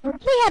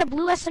 Ripley had a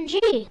blue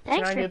SMG.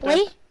 Thanks, Can I get Ripley.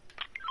 this?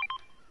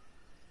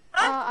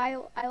 I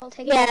will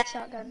take Yeah. the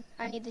shotgun.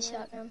 I need the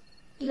shotgun.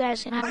 You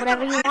guys can have I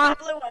whatever you have want.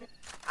 a blue one.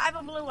 I have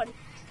a blue one.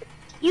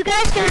 You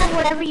guys can have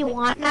whatever you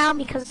want now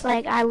because,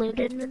 like, I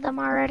looted them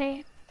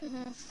already. Yeah.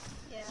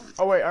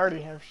 Oh wait, I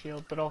already have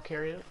shield, but I'll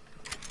carry it.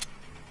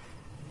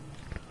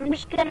 I'm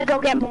just gonna go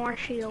get more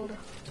shield.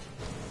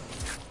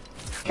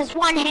 Cause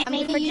one hit I'm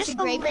me gonna for use just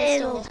a a gray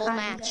pistol little the whole tiny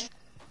match.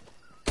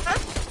 bit.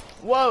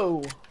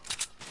 Whoa!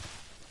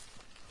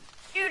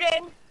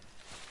 Shooting.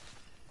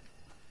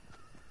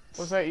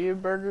 Was that you,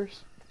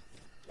 Burgers?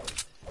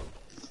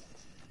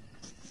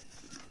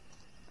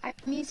 I'm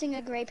using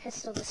a gray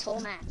pistol this whole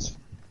match.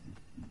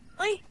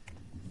 Really?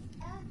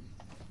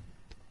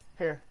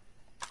 Here.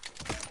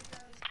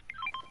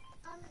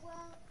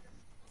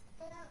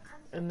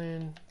 And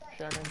then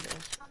shotgun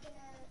shells.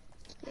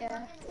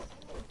 Yeah.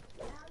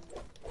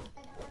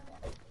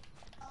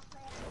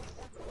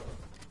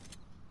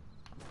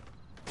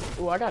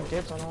 Ooh, I got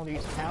dibs on all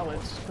these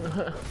pallets.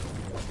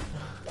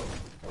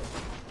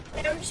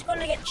 And I'm just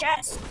gonna get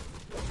chests.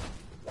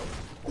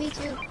 Me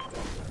too.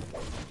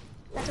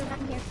 That's what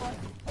I'm here for.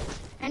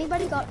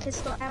 Anybody got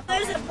pistol ammo?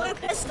 There's a blue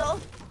pistol.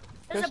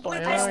 There's Pistol a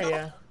blue ammo, pistol.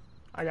 yeah.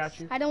 I got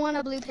you. I don't want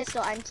a blue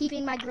pistol. I'm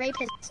keeping my gray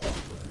pistol.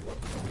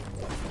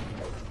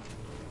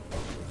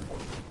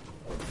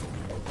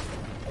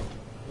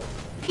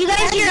 If you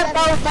guys hear a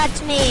boat,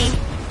 that's me.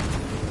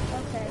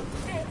 Okay.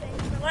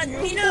 Let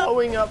me know.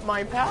 Blowing up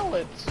my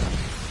pallets.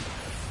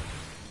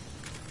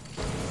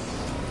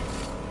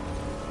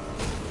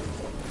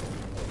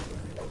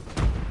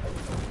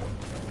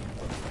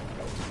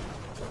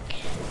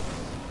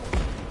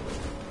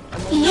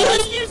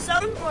 Let's do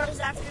zone wars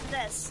after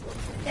this.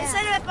 Yeah.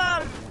 Instead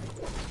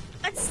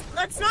of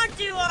let's not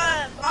do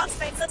boss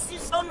fights. Let's do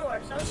zone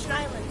wars, Ocean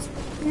Islands.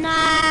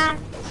 Nah.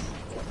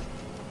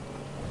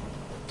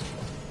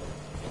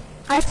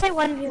 I'd say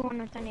 1v1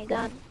 with any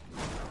gun.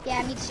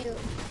 Yeah, me too.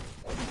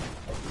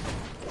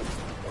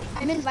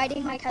 I'm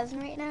inviting my cousin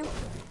right now.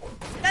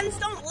 Guns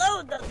don't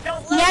load though.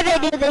 Don't load.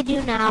 Yeah, they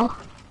do now.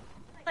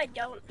 I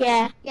don't.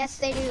 Yeah. Yes,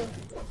 they do.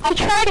 I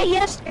tried it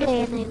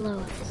yesterday and they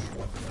load.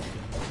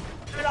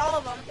 Not all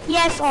of them.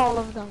 Yes, all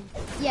of them.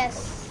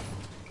 Yes.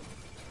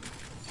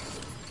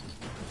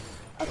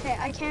 Okay,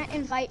 I can't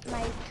invite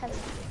my cousin.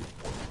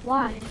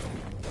 Why?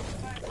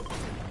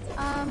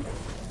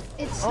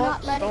 It's Oh,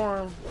 not letting.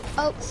 storm.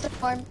 Oh,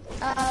 storm.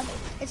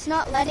 It's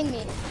not letting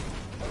me.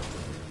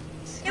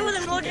 Yeah, well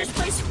then we'll just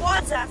play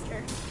squads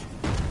after.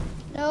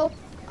 No,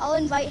 I'll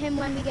invite him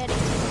when we get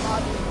into the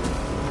lobby.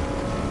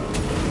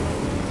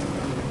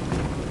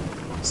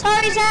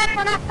 Sorry, Zach,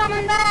 we're not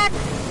coming back.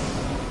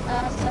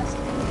 That's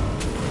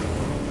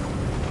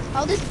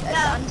I'm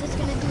just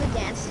gonna do a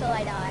dance till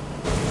I die.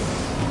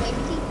 Wait,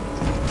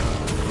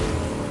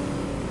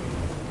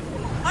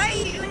 Why are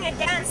you doing a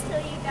dance till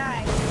you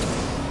die?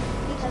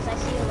 because I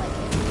feel like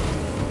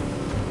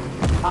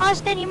it.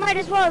 Austin, you might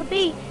as well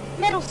be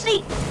middle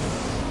seat.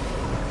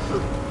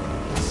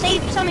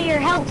 Save some of your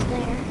health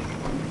there.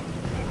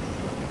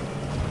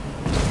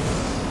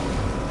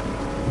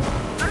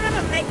 I don't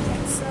have a med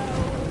kit, so...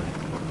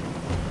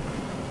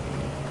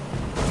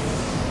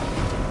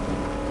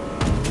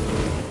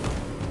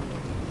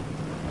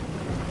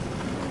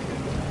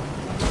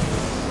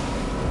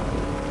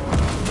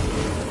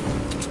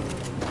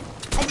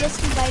 I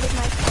just invited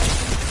my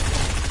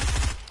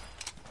cousin.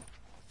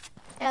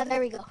 Yeah, there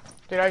we go.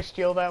 Did I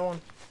steal that one?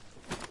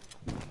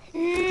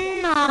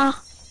 Nah.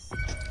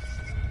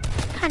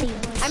 Kind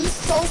of. I'm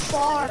so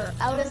far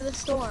out of the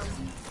storm.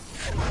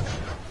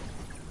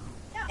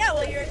 Yeah,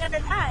 well you're gonna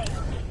die.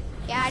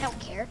 Yeah, I don't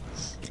care.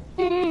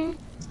 Mm.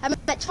 I'm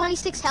at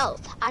 26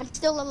 health. I'm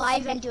still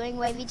alive and doing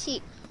wavy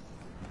T.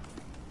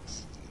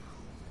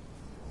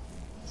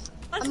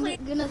 Luckily,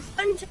 I'm gonna.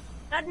 one tick,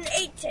 not an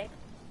 8 tick.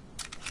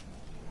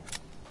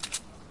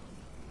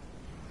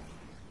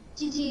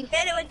 GG.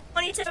 Hit it with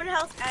 27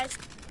 health, guys.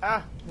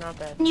 Ah, not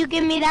bad. Can you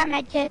give me that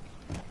med kit?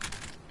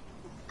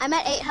 I'm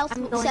at 8 health.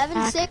 I'm going 7,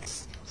 back.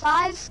 6,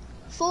 5,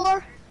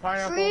 4,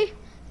 Pineapple. 3,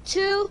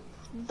 2,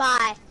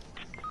 bye.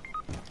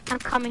 I'm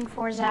coming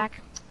for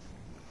Zach.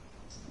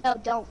 No,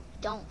 don't.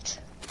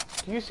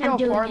 Do you see I'm how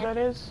doing far it. that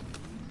is?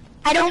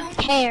 I don't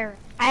care.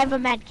 I have a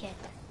med kit.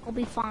 We'll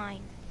be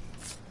fine.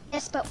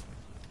 Yes, but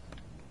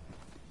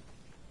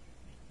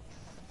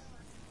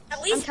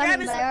At least I'm grab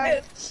coming, us but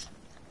a boot.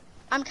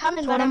 I'm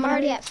coming, What but I'm I'm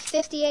already gonna at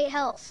 58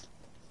 health.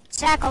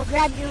 Zach, I'll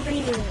grab your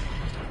reboot.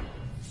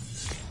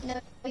 No,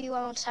 you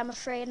won't. I'm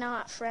afraid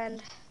not,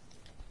 friend.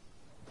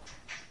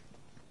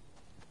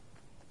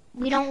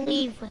 We don't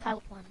leave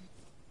without one.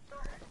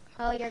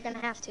 Oh, you're gonna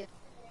have to.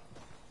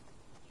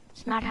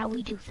 It's not how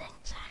we do things,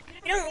 Zach.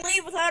 We don't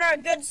leave without our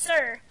good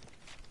sir.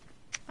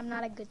 I'm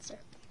not a good sir.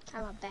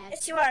 I'm a bad.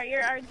 Yes, you are.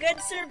 You're our good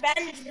sir.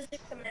 Bandage is the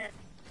command.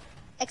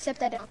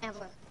 Except I don't have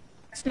one.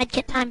 It's med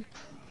kit time.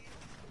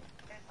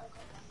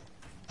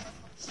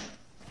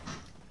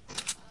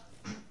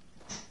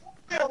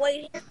 I'm gonna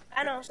wait here.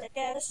 Thanos, I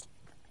guess.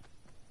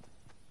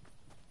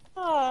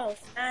 Oh,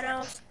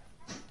 Thanos.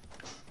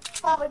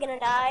 Probably gonna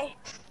die.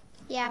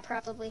 Yeah,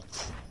 probably.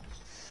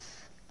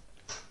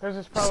 This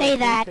is probably Say a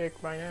that.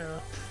 tick by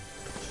now.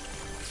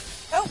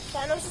 Oh,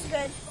 Thanos is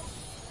good.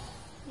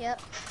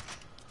 Yep.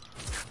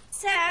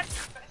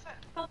 Except,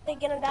 probably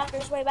gonna die on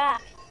his way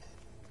back.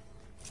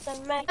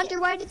 Then make it. Hunter,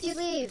 why did you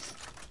leave?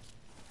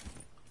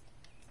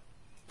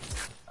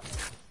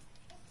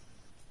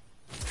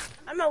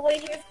 I'm gonna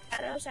wait here for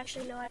Thanos.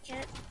 Actually, no, I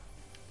can't.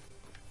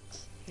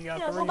 You got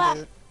Yeah, the go back.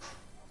 reboot.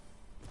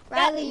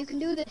 Riley, you can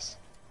do this.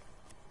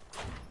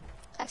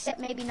 Except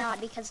maybe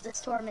not because the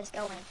storm is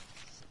going.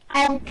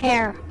 I don't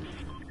care.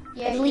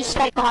 Yeah, At you least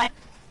do. I got.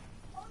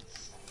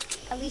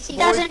 At least he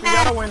Doesn't Boys, we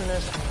gotta matter. win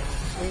this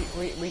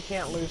one. We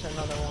can't lose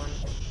another one.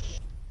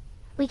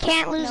 We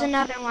can't lose No.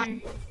 another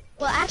one.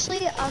 Well,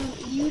 actually,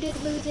 you did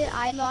lose it.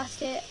 I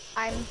lost it.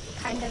 I'm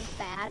kind of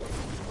bad.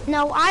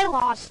 No, I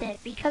lost it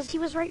because he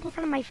was right in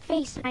front of my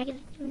face and I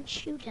didn't even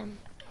shoot him.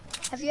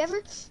 Have you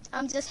ever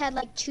just had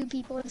like 2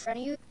 people in front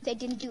of you? They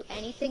didn't do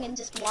anything and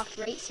just walked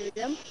right through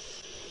them.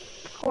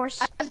 Of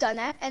course. I've done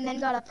that, and then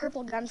got a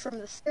purple gun from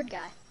the 3rd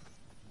guy.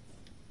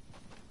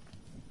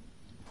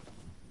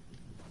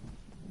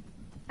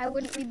 I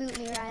wouldn't reboot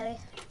me, Riley.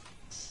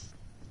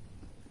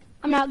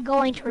 I'm not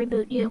going to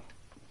reboot you.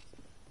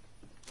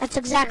 That's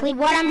exactly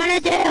what I'm gonna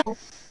do.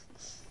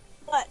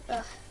 What?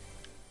 Ugh.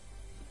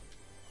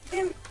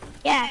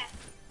 Yeah.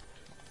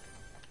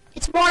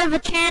 It's more of a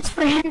chance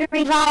for him to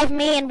revive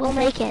me and we'll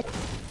make it.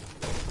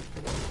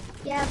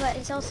 Yeah, but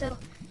it's also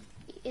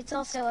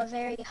a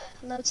very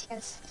low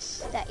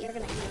chance that you're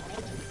gonna make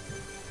it.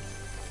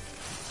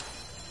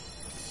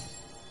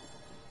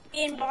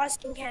 Me in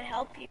Boston can't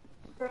help you.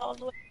 We're all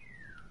the way.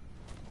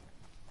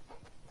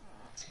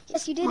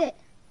 Yes, you did it.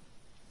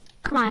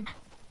 Come on.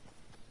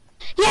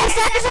 Yes,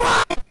 that is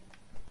alive!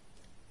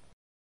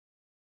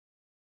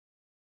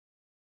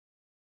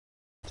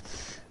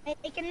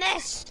 Making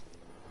this.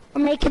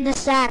 We're making this,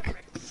 Zach.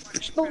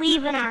 Just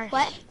believe in our...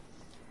 What?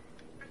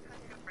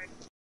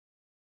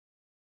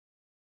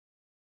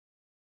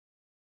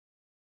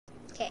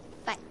 Okay,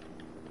 bye.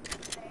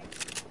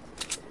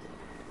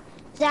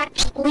 Zach,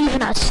 just believe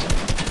in us.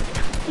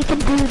 We can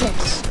do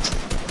this.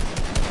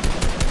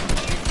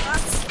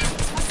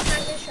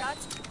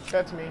 Shots.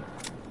 That's me.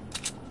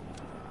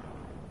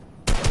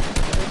 There's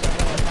a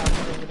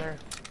helicopter over there.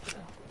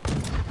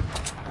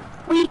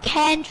 We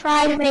can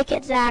try to make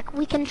it, Zach.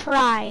 We can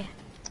try.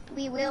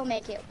 We will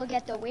make it. We'll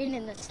get the win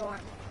in the storm.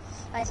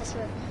 By just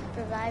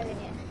reviving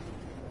it.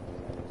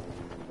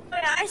 Oh,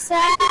 yeah, I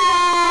said.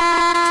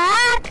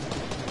 Zach!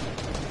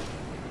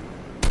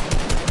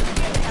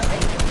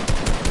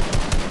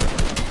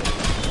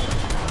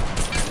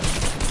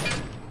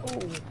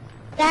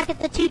 Zach at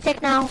the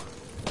 2-tick now.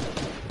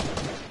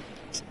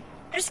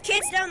 There's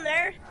kids down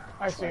there.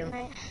 I see him.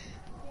 Right.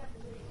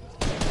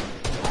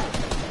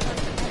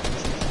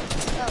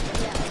 Oh,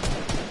 yeah.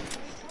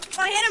 If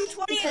I hit him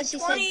 20, Because he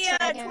 20, said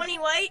try again. 20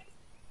 white.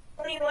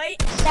 20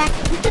 white.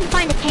 Zach, you can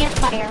find a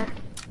campfire.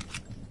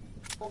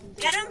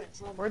 Get him.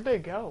 Where'd they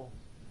go?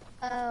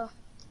 Oh.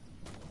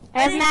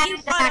 There's You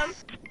Mac, got Zach. him.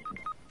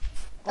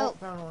 Oh, Oh.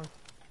 found one.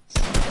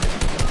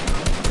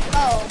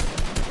 Oh.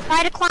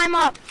 Try to climb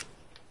up.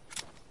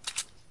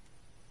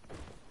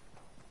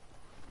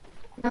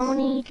 No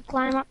need to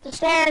climb up the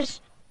stairs.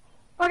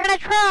 We're gonna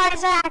try,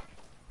 Zach.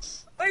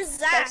 Where's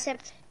Zach?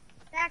 Except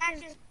Zach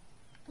is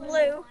blue.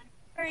 Where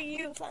are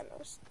you,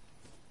 Thanos?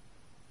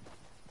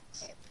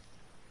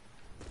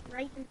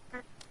 Right in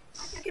front.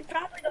 You could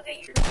probably go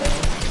get your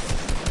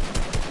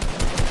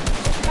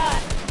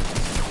shot.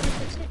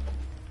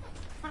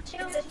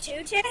 Is it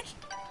 2-tick?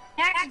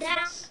 Zach's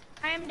down.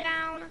 I am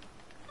down.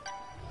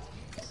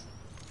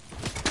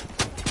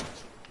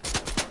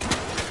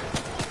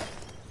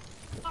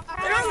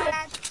 They're only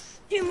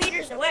 2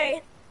 meters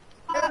away.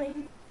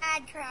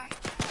 bad try.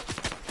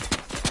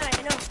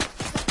 I know.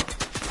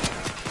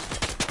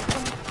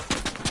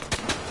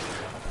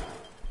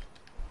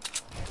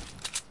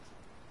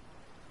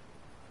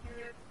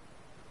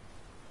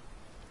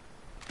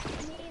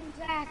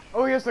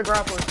 Oh, he has the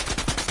grappler.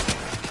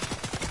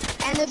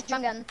 And there's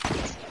drum gun.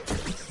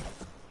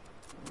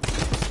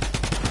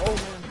 Oh,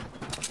 man.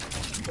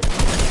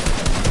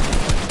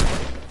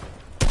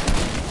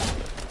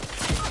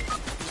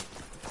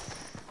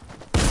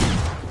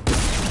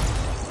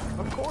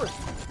 Of course.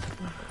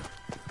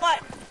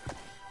 What?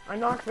 I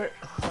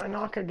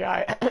knock a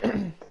guy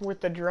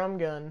with the drum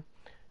gun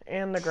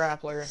and the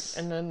grappler,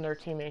 and then their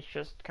teammates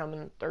just come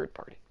in third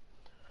party.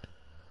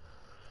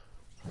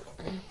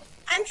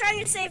 I'm trying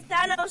to save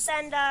Thanos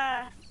and,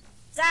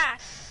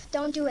 Zach.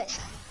 Don't do it.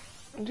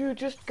 Dude,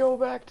 just go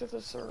back to the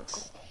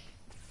circle.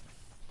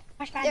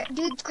 There,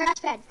 dude, crash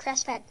pad,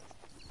 crash pad.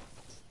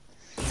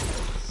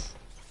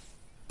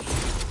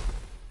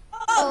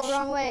 Oh,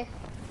 wrong way.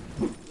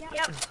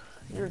 Yep.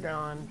 You're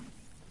gone.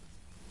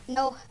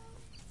 No.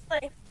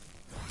 Like,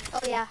 Oh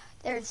yeah,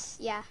 there's,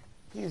 yeah.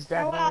 He's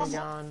definitely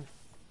gone.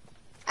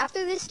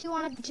 After this, do you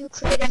want to do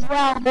creative?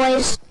 Well,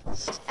 boys.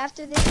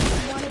 After this,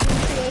 do you want to do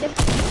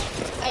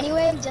creative?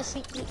 Anyway, just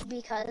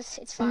because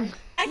it's fun.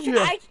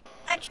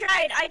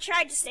 I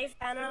tried to save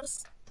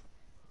Thanos.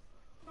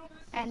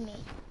 And me.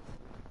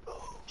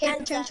 Okay, And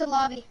return Zach. to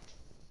lobby.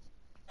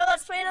 So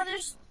let's play another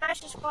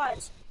Smash the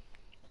Squads.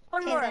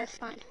 One Okay, more. that's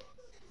fine.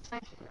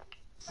 Fine.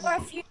 Or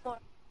a few more.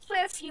 Let's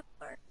play a few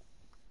more.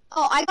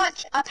 Oh,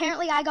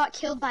 apparently I got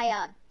killed by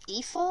a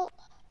default.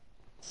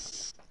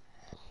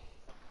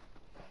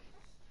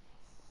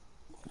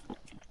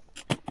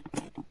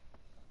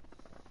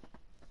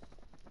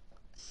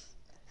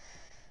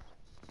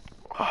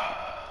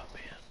 Oh,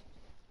 man.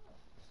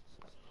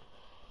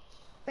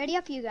 Ready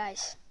up, you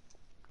guys.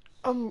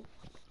 I'm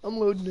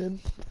loading in.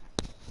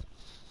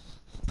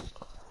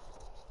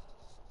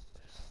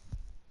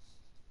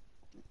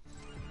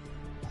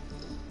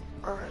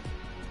 Alright.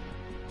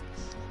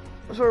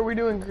 So are we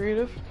doing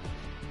creative?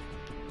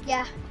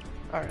 Yeah,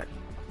 Alright.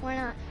 why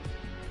not?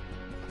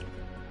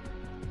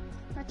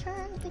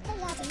 Return to the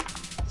lobby.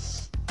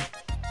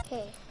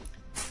 Okay.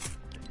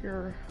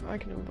 Here, I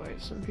can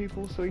invite some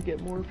people so we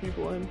get more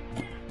people in.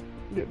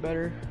 Get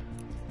better.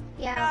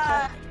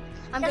 Yeah, okay.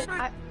 I'm guess good.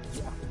 we're-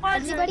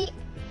 Everybody,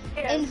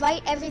 Yeah,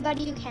 invite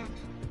everybody you can.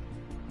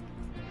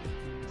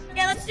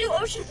 let's do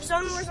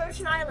Zone Wars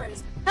Ocean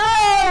Islands.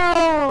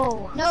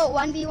 No! No,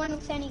 1v1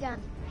 with any gun.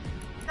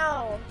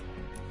 No.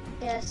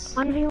 Yes,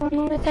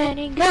 1v1 with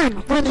any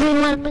gun.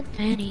 1v1 with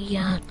any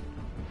gun.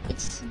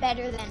 it's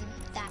better than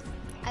that.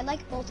 I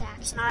like bolt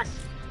action. It's not.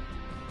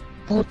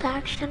 Bolt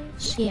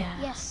actions? Yeah.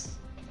 Yes.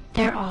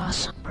 They're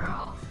awesome,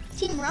 bro.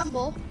 Team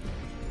Rumble.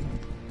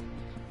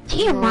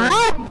 Team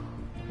Rob?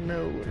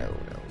 No.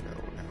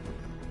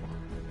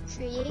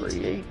 Create.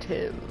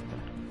 Creative.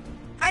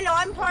 I know,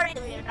 I'm party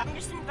leader. I'm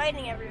just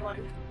inviting everyone.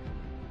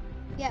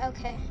 Yeah,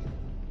 okay.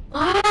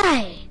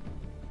 Why?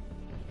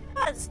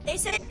 Because they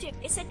said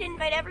to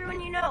invite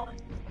everyone you know.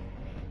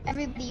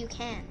 Everybody you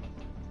can.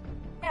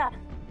 Yeah.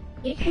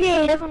 Get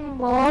creative and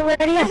we'll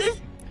already up.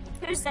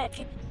 Who said?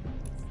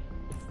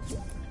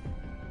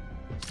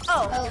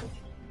 Oh, Oh,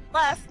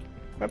 left.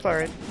 That's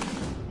alright.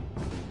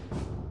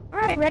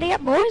 Alright, ready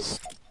up, boys?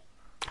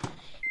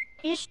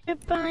 Mr.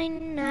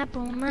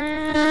 Pineapple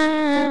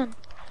Man.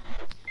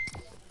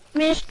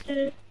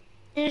 Mr.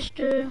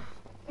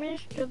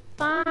 Mr.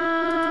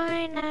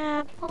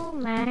 Pineapple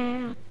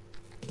Man.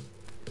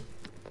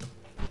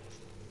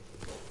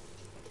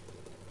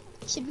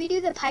 Should we do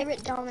the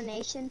pirate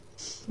domination?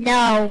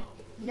 No.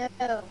 No.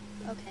 Okay,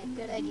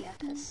 good idea,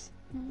 cause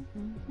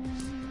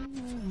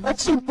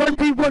Let's do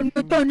 1v1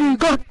 with Danny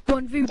Gun.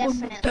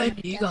 1v1 with Danny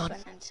definitely Gun.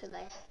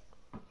 today.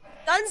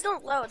 Guns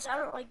don't load, so I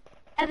don't like.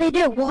 Yeah, they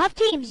do. We'll have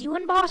teams. You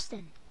in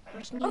Boston.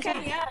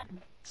 Okay, yeah.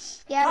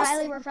 Yeah, Austin.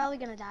 Riley, we're probably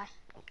gonna die.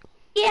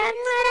 Yeah,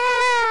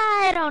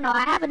 nah, I don't know.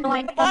 I have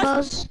annoying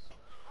combos.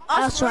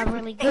 I also have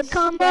really good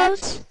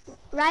combos.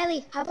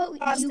 Riley, how about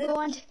Austin. you go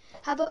on?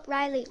 How about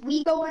Riley?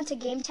 We go on to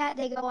game chat.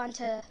 They go on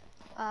to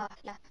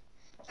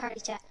party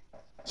chat.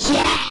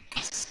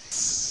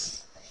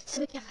 Yes.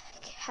 So we can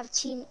have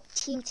team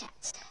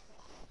chats.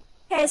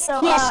 Okay, so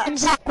Yes, and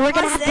Zach, we're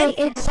gonna have Austin.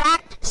 the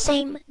exact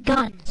same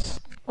guns.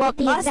 Well,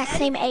 the exact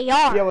Austin. same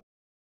AR. Yeah,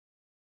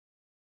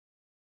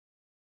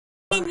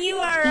 Me and you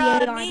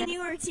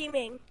are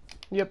teaming.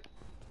 Yep.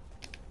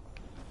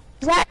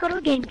 Zach, go to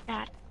the game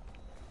chat.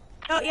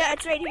 Oh yeah,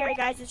 it's right here,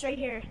 guys. It's right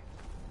here.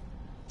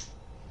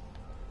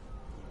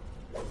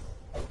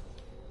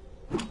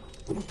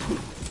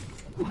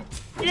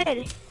 You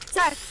did.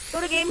 Zach,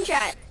 go to game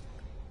chat.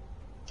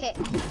 Okay.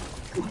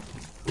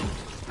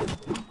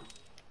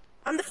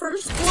 I'm the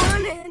first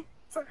one in.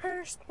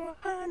 First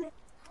one.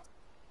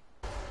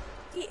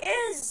 He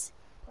is.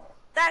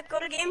 Zach, go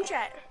to game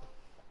chat.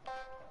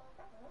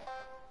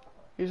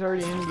 He's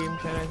already in game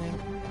chat, I think.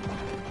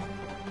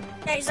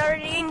 Yeah, he's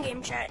already in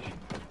game chat.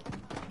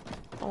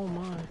 Oh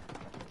my.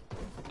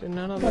 Did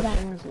none of the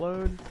things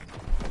load?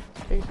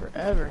 Takes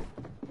forever.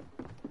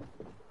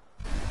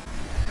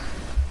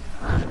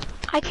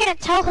 I can't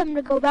tell him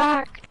to go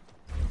back.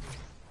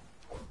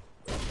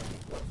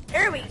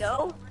 There we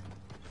go.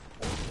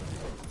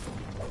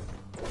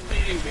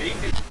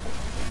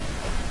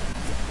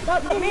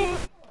 Not me.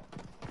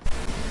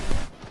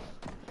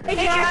 Hey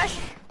Josh.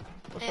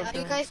 What's Hey, up, are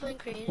you Johnny? guys playing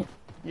creative?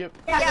 Yep.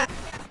 Yeah.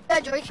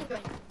 Joy can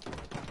join.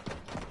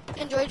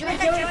 Can Joy join?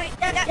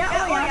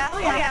 Oh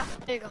yeah.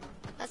 There you go.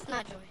 That's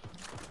not Joy.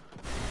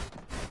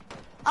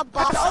 A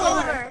That's all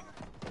Boston. over.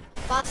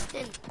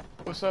 Boston.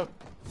 What's up?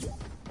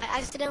 I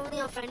accidentally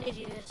offended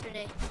you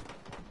yesterday.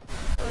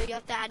 So you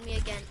have to add me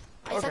again.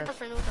 I sent Okay. a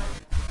friend with them.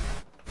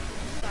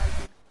 Sorry.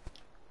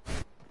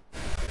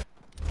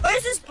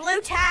 Where's this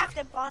blue tack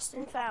that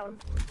Boston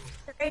found?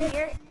 Right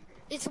here.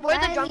 It's where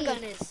the drum Riley.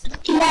 gun is.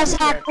 Yeah,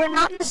 Zach, we're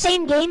not in the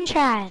same game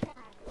chat.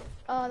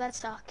 Oh, that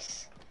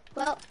sucks.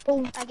 Well,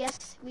 I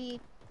guess we.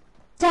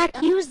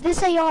 Zach, use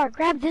this AR.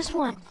 Grab this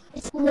one.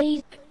 It's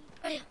laser.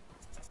 Okay.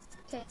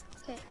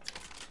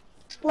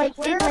 Like,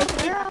 Where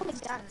like, are all the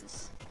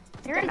guns?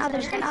 there are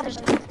others.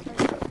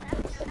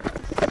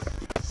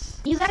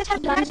 You guys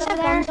have guns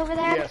over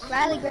there? Yes.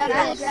 Riley, grab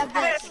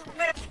this.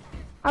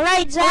 All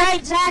right,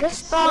 Zach.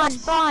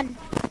 Spawn.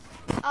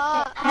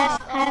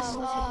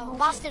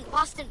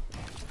 Boston.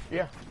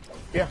 Yeah.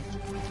 Did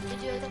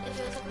you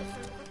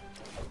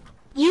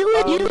You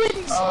and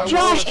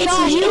Josh, it's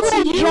you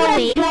and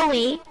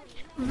Joey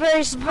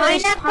versus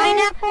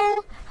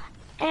Pineapple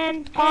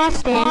and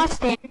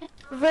Austin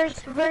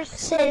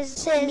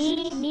versus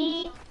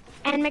me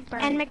and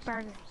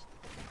McBurgers.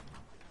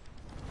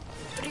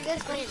 What are you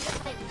guys playing?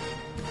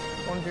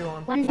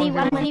 1v1.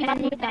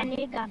 1v1 with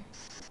Danny Gun.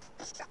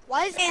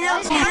 Why is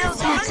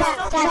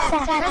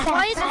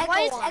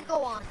Echo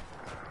on?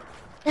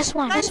 This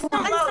one, Don't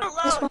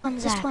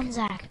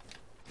Zach.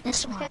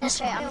 This one.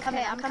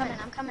 Okay, I'm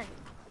coming.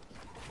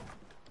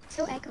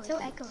 So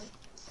echoey.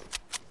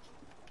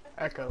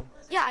 Echo.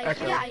 Yeah, I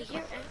Echo. hear Echo.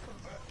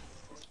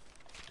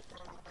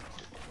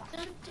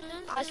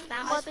 Are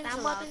spam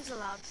weapons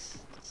allowed?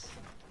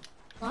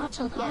 Lots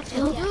of Dude,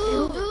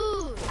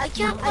 I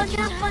can't find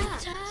tap.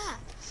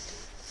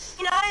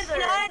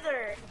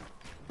 Neither.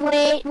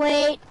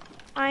 Wait.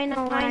 I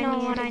know what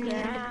I need to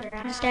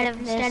grab. Instead of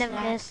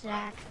this,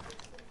 Zach.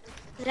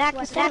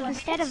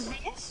 Instead of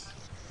this,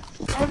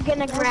 we're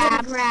gonna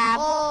grab.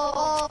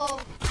 Oh,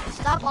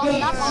 stop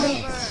Oliver.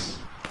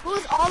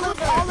 Who's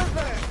Oliver?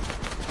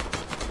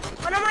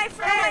 One of my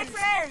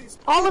friends.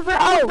 Oliver.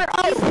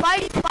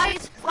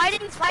 He's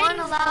fighting. Spawn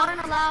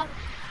allowed.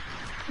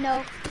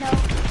 No.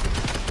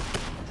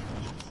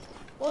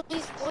 Well,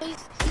 he's fighting.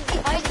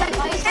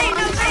 Hey,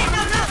 no.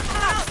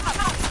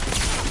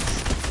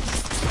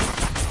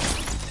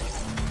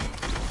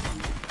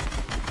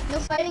 No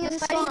fighting in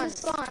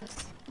spawns.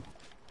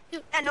 Yeah,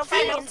 no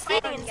fighting.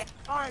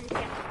 On.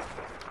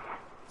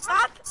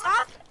 Stop.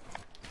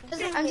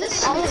 I'm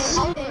just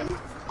shooting.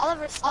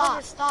 Oliver,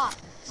 stop.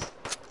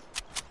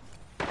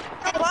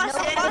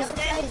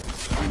 Boston.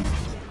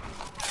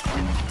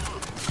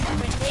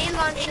 Grenade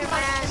launcher,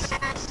 man.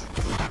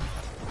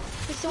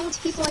 There's so much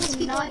people I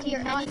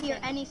cannot hear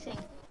anything.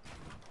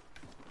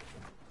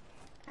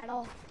 At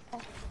all.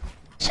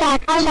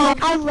 Zach,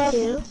 I love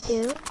you.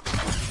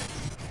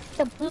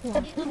 The blue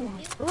one.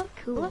 Look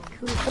cool.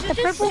 But the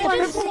purple one.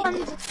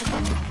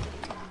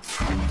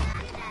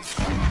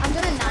 I'm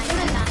gonna 9.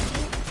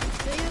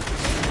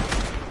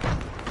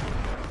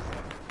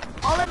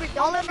 Oliver,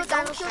 don't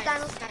kill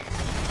Dino Sniper.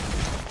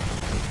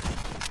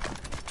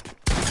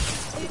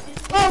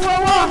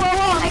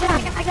 Whoa. I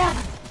got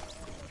him.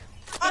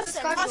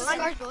 Austin,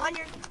 on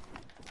your...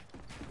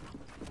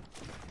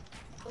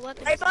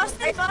 Hey,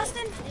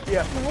 Boston?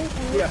 Yeah.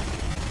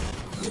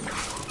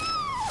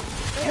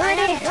 Where it?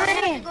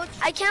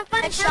 I can't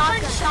find a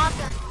shotgun.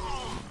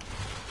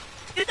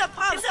 Use a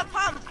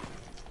pump.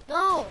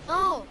 No,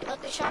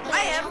 not the shotgun.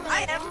 I am.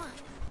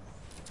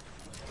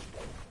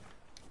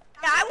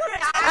 Yeah, I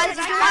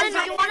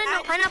You wanna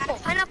know pineapple?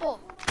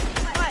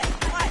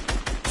 What?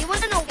 You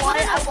wanna know why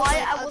I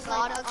was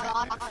on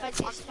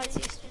Foxfight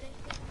yesterday?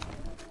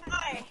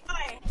 Why?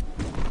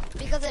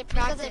 Because I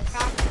practice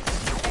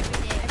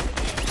every day.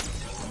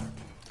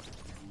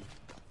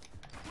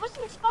 What's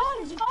the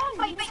spawn? Is it spawn?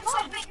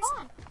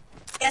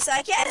 Yes,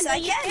 I can.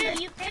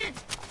 You can.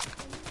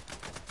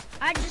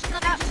 I just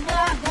got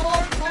more.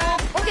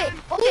 Okay,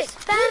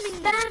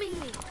 spamming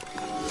me.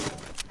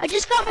 I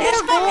just got more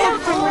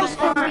gold from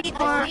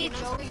respawn. Hey,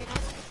 Joey, you're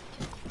not.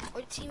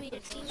 Or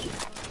teammate.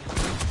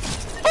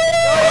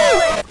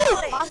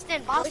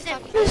 Boston.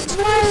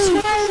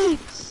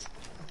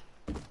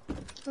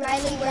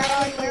 Riley,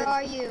 where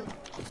are you?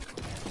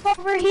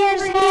 Over here,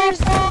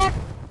 Zach.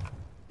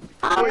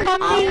 I'm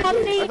coming. I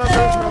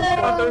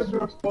thought there was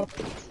no spawn.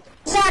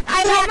 Zach, I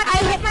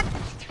hit my...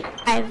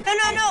 No.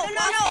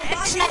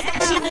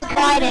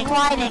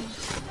 Gliding.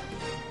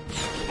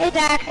 Hey,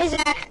 Zach.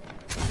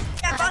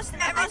 Yeah, Boston,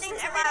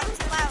 everything's loud.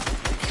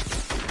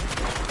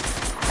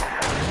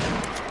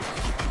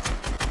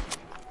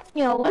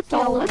 Yo, what's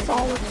all of it?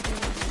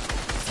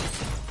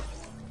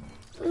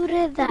 Who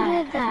did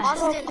that?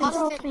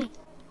 Austin.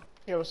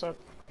 Yeah, what's up?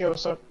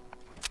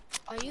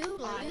 Are you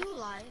live?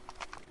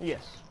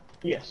 Yes.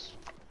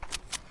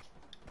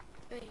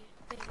 Wait.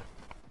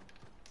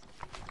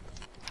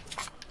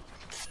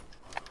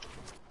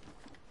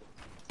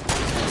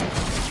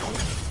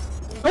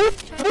 Who's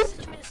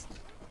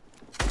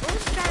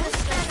trying to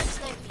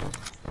snipe me?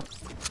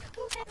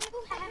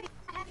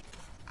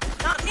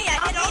 Not me, I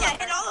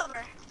hit all of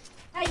her.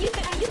 You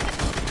can.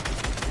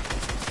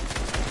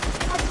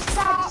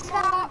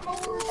 Stop.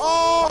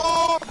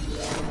 Oh!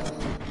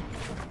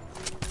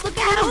 Look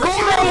at him.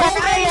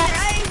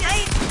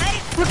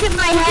 Look at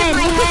my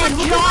head.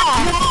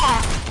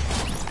 Jaw.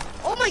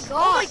 Oh my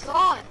god!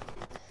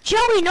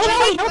 Joey, no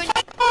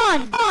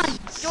spawn.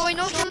 Joey,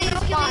 no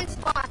killing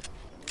spawn.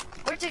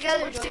 We're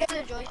together,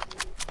 Joey.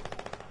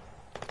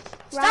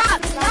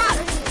 Stop!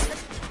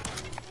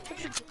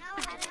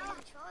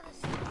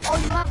 Oh,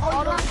 you have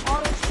auto.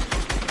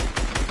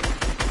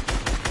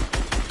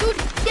 Dude,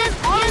 he has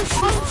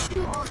auto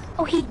shoot.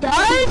 Oh, he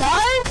does?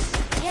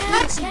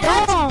 Yes,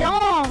 That's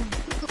dumb.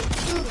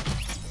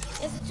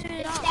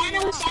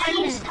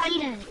 Thanos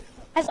Titan.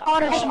 That's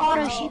auto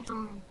shoot.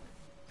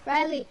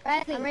 Riley,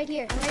 I'm right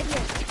here.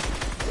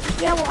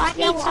 Yeah, well, I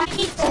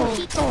need some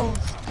people.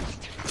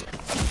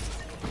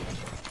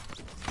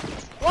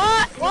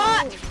 What?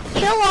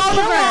 Kill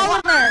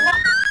Oliver.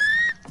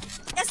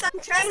 Yes, I'm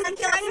trying to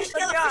kill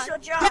official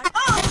John.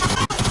 Oh!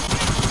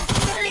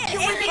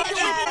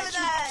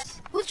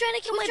 Who's trying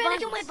to kill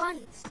my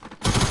buns?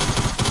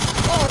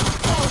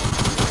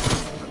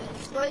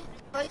 Wait.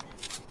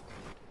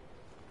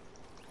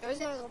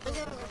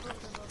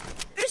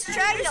 Who's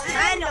trying to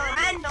land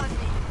on me?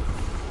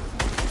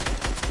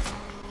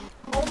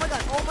 Oh my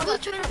god. Who's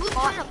trying to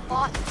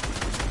bot?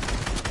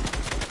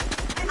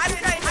 I'm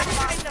trying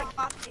to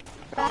bot me.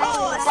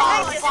 Oh, a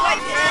sniper just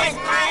wiped my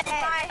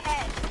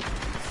head.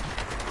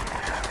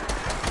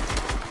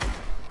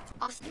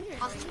 Austin, you're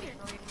annoying me.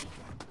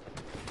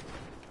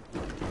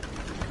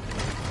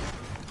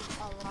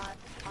 A lot.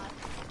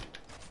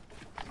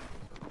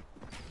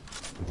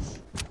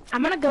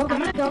 I'm gonna go get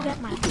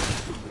mine.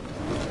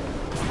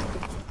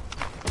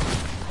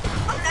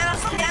 Oh,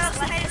 Thanos,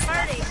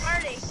 party.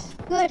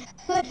 Good.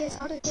 His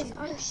auto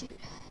shoot.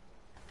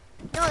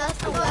 No,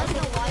 that's no why.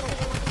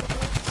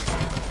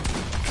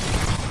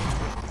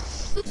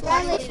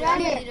 Riley,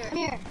 come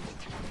here.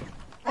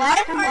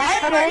 What?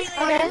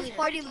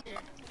 Party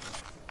leader.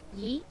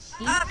 Yeet.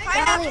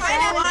 Pineapple,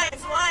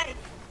 why?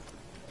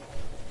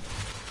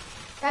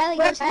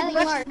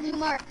 Riley, blue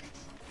mark.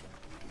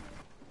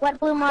 What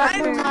blue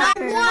marker?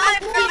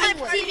 I'm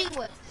teaming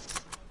with.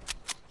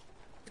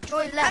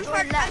 Joy left.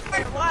 Why?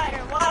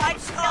 I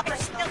just killed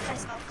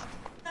myself.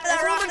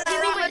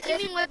 I'm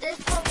teaming with this.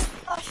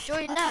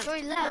 Joy left.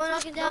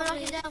 Knock him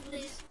down,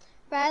 please.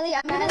 Riley,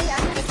 I'm gonna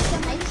get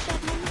some ice.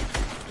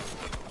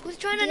 Who's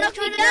trying to knock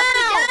me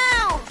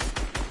down?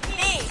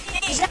 Me.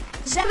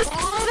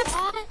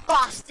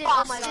 Boston.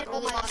 Oh my god,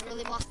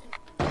 really Boston.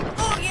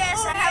 Oh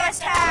yes, I have a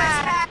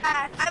tag.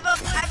 I have a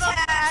tag.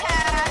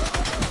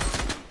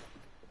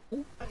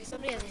 Okay,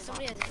 somebody has it.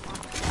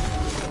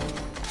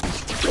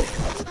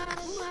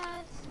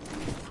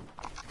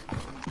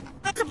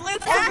 That's a blue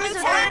tag.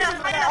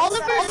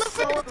 Oliver.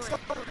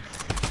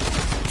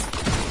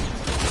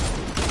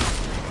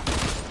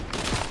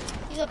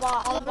 He's a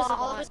bot.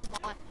 Oliver's a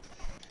bot.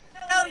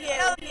 No,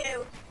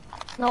 you.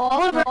 No,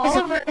 Oliver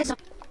is a...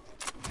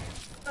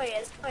 Oh, he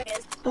is.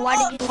 Why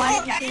did you say?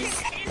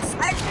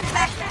 I just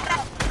backed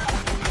up.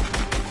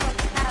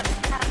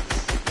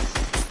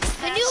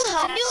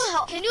 Can you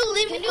help? Can you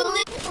leave?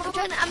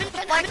 I'm in a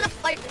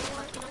fight.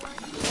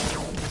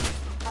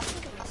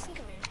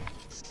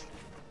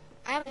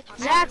 I have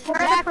Zach,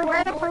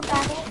 where the port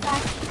back?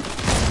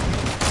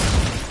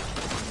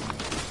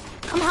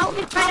 Come help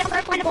me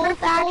find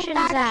both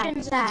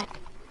actions, Zach.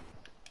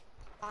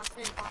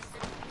 Boston.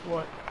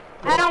 What?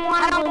 I don't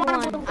want a blue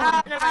one.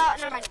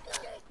 Never mind.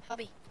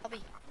 Hubby.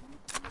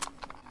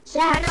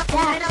 Zach, the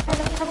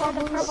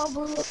purple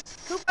blue.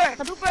 Cooper.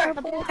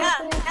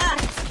 Yeah.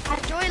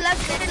 Joey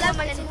left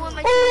my team.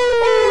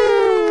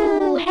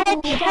 Ooh,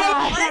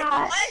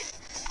 headshot. What?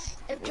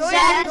 If Joey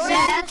Zach,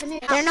 left,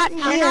 they're not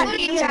here. go to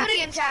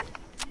game chat.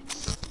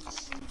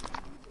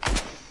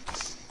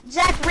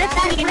 Zach, rip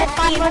that unit,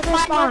 find where the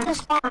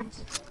spawns.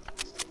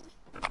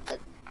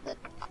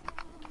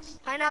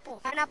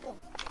 Pineapple.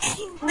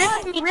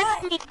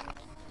 Rip me.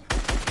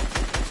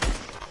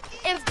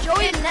 If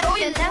Joey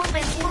left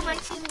my team.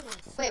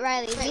 Wait,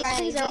 Riley, these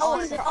things are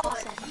awesome.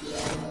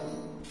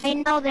 I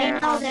know they're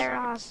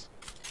awesome.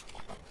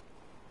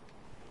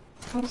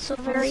 Also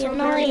very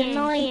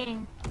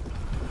annoying.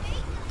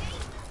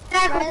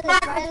 Zach,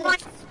 Riley.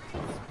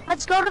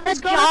 let's go to the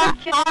spot.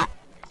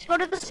 Let's go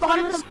to the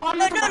spawn.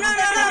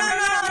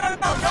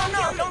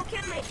 No, don't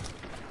kill me.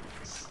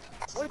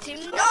 We're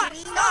teaming.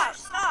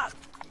 Stop.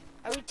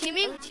 Are we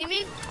teaming?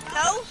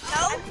 No.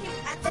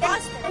 I'm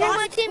Boston. Who am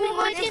I teaming?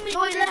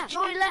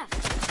 Joey left.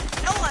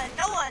 No one.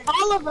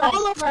 All of us. I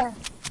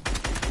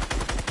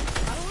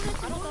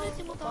don't want to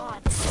team with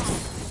God.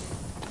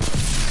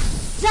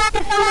 Zach, I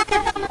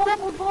found the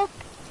purple ball.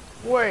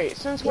 Wait,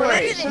 since we're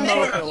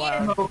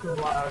allowed.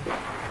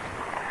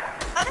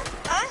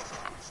 Huh?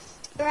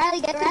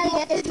 Riley, get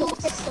the dual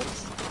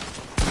pistols.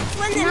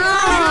 When the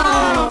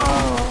No.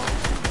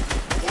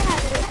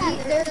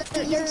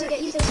 Yeah, they're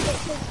easy to get.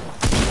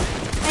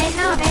 I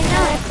know.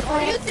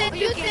 You think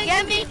you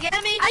can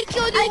get me? I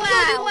killed you.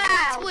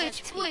 Wow.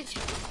 Twitch.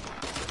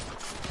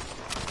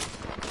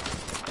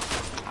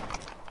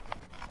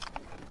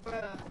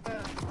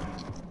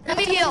 Let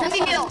me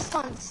heal.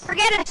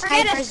 Forget it,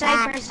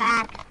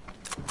 Zach.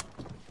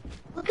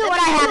 Look at what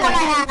I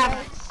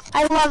have.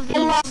 I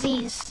love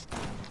these.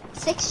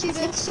 6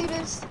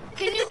 shooters.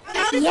 Can you?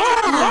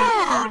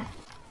 Yeah.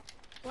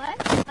 What?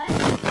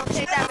 I'll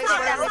take that.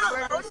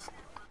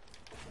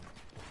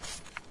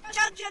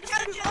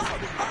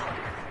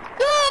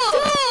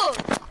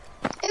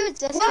 It was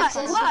just.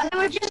 What? We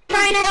were just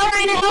trying to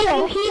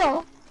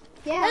heal.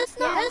 Yeah. That's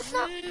not.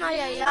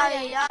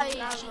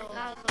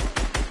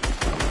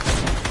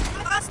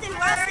 Boston,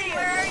 where are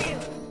you?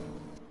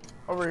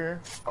 Over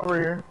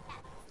here.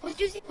 Who's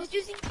using? Who's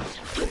using a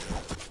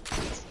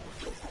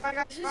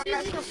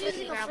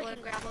grappler?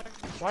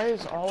 Why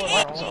is all of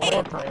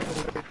our playing?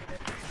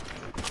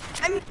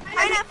 I'm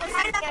pineapple.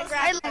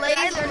 I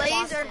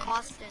lasered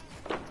Boston.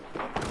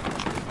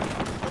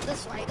 With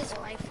this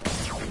rifle.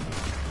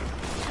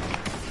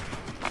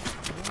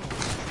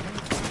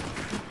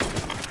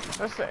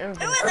 That's the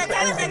That was a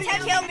 10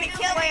 kill me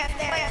way up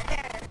there.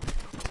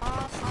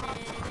 Boston.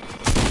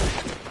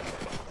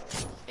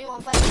 You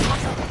want fight?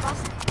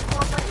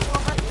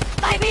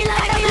 Fight me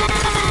like a man!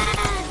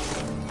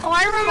 Oh,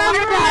 I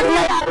remember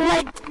that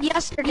like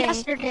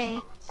yesterday.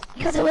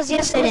 Because it was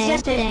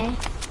yesterday.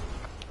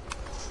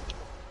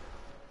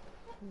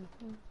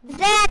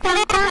 Zach,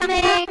 I'm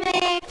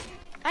coming.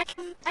 I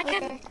can.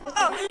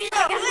 Oh, who is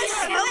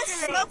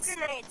smoke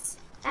grenades?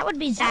 That would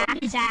be Zach.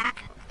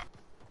 Zach.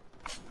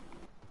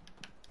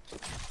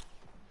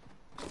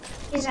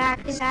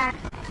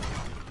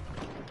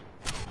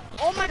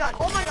 Oh my god.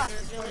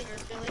 Really?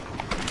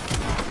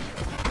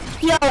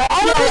 Yo,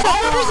 all of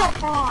us are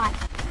bot.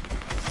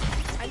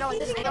 I know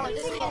this game.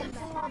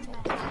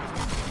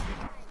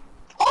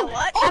 Oh,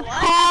 what?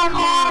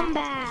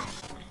 Combat.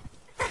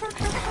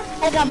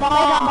 Mega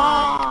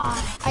bot.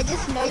 I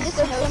just noticed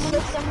someone.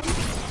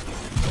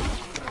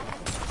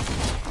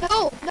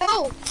 No.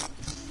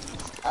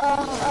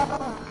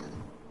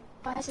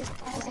 Why is this?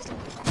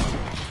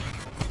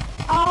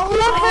 Oh,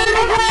 look at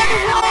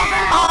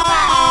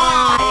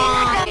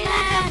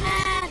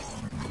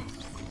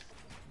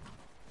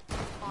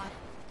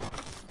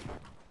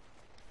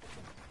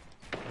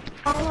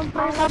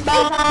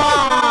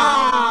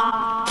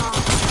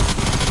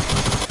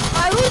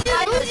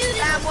Who's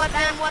using that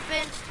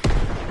weapon?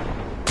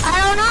 I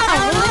don't know.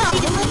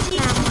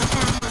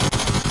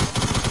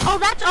 Oh,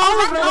 that's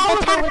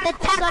Oliver with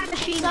the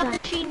submachine gun.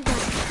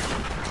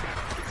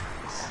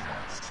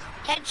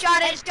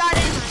 Headshot it.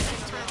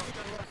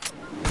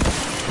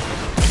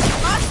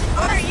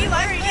 Where are you?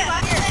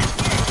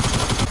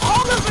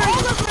 Oliver.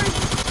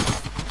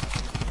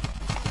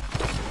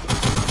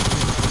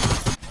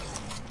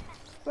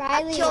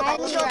 Riley,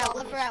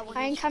 Oliver at one.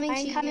 I'm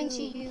coming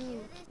to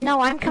you. No,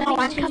 I'm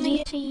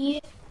coming to you.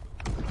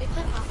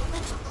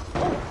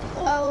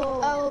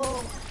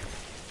 Oh.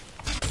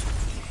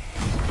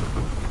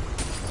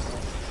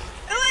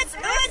 Who is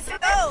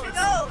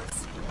goes?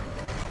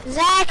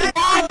 Zach,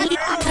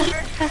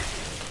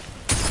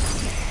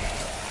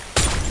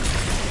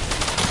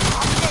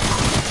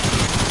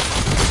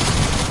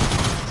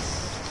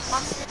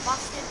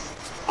 Boston.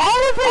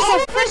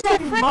 where's the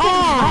frickin'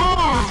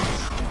 bomb?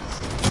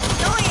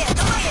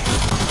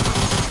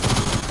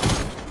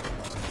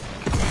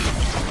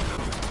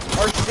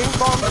 Are stink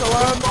bombs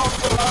allowed?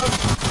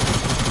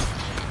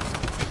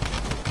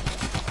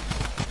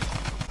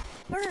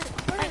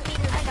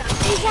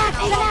 Zach,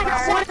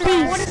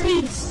 one of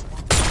these.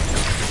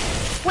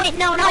 Wait,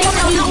 no, one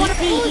of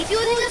these. Do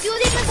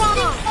this bomb.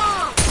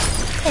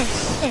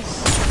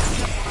 This.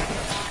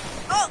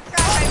 Oh,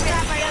 crap, I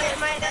missed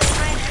my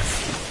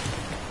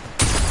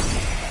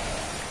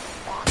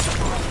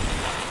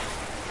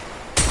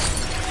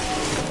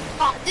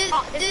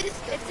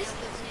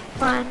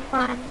Fun.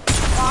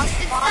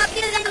 Stop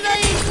getting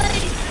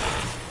late.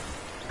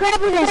 Grab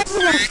this.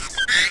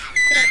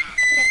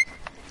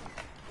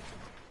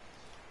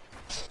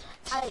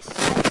 I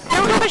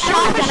don't have a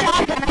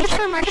shotgun. I just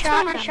have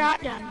my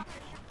shotgun.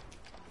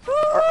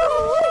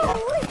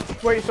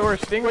 Wait, so are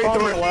stink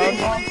bombs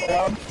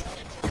allowed?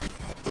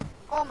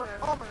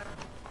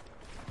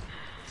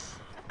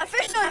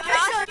 Official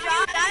Josh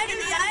died in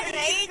the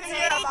grenade,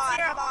 zero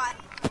bot.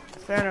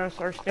 Thanos,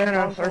 are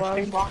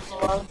stink bombs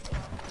allowed?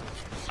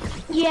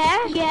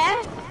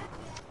 Yeah.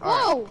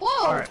 Whoa.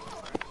 Alright.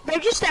 They're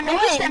just annoying,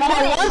 but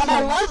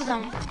I love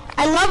them.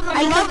 I love them.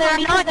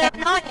 They're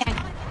annoying.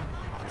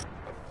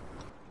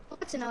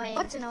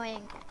 What's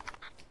annoying?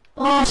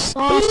 Boss.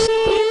 Wait,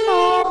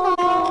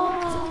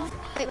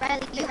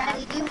 Riley, do you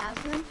have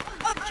one?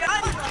 Oh,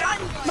 John. John.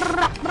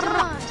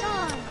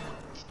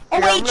 Oh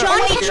wait, John.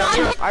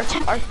 I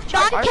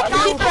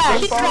feel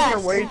stink bombs are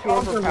way too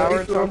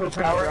overpowered, so I'm just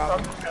gonna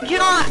drop.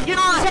 John.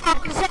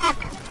 Zach.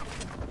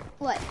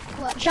 What?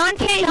 John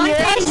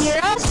can't hear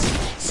us.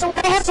 So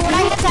what I have to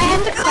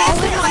call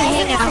him on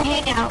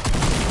hangout.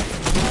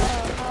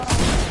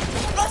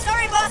 Oh,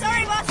 sorry,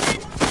 Boston.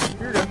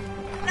 You're good.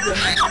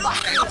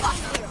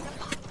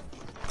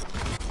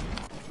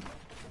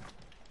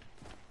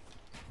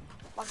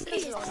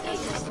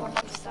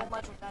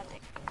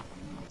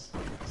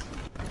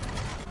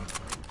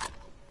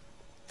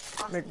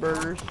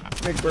 McBurgers.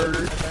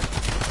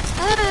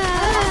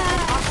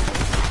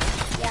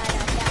 Yeah.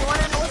 You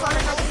wanna know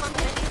something?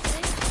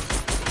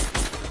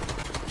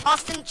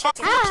 Austin, check.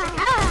 Ow.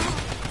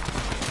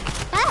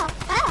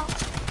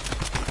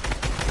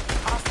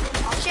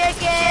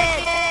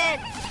 Chicken.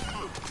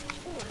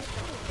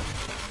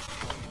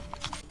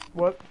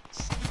 What,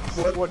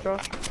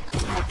 Josh?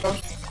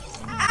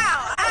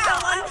 Ow,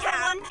 one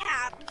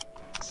tap.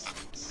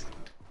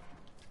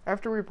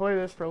 After we play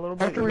this for a little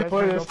bit, you guys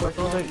wanna go play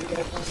Fortnite?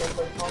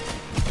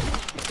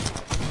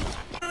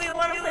 Do we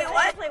want to play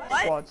what?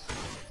 Squads.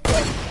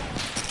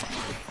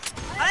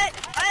 What?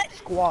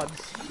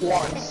 Squads.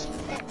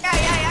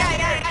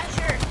 Yeah,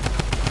 sure.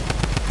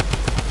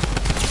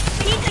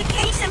 We need to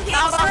case some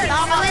games first.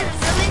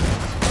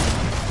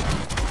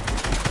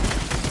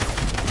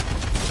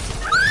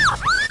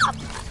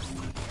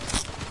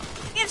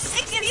 We have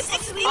six.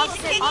 We need to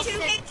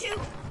take two.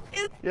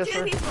 Yes,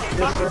 sir.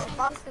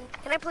 Austin,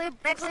 can I play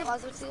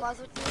Buzz with you?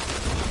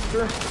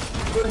 Sure.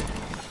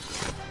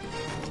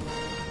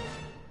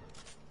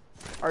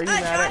 Are you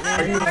mad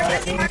at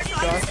me?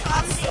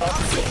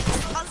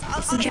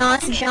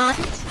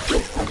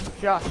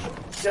 John.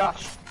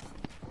 Josh.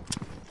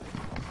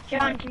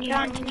 John, can you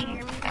hear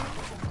me?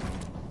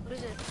 What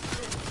is it?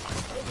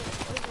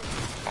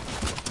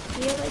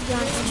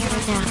 John can hear me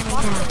now.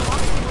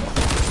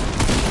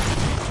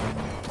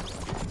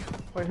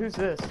 Wait, who's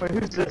this?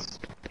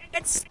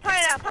 It's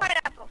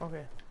pineapple.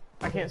 Okay.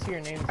 I can't see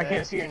your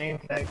name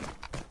tag.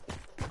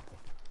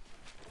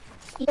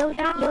 Yo,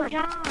 John.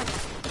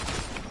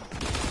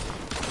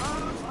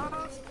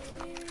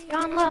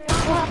 John, look.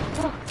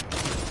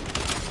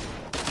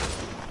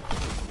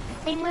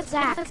 Same with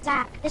Zach.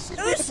 This is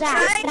with Who's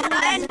Zach.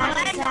 trying to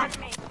land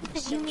me?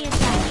 This is you, me, and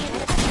Zach.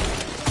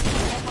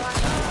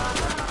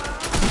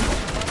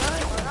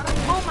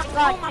 Oh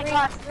my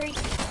god, Grace.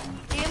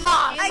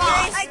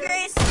 Hi,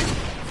 Grace.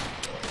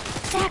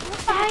 Zach,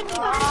 look behind you.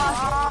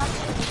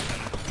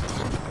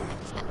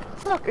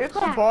 Look, It's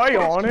Zach.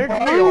 bionic.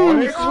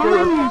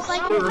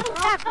 Like, look,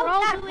 Zach, we're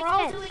all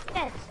doing this.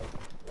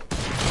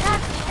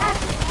 Zach.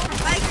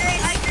 Hi,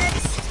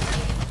 Grace.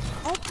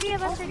 All three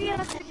of us are doing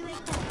this.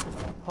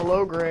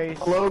 Hello, Grace.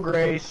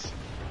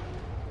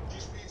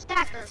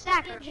 Zach,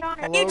 John.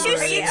 Hello, You two,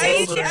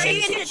 Grace. are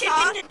you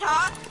chicken to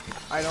talk?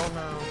 I don't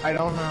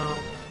know.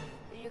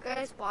 You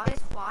guys watch?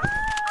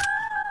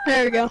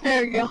 There we go.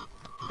 There we go.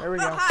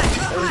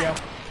 Hi.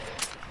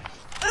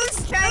 Who's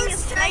trying to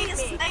snipe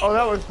me? Oh,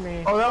 that was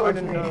me. I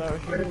didn't know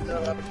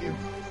that was you.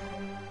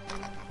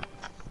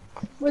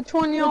 Which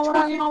one y'all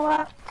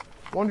at?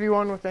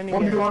 1v1 with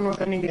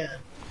any gun.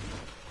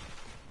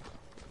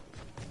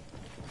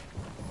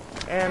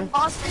 And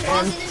Austin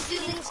is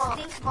doing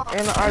stink bomb.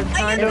 And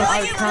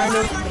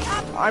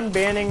I'm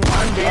banning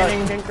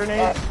pink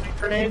grenades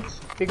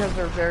because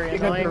they're very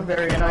annoying.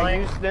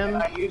 And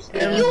I use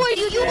them. You were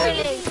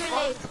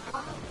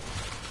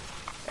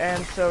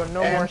And so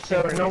no more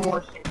stink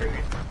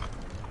grenades.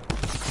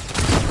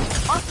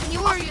 Austin,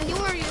 you were using.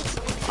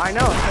 I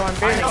know,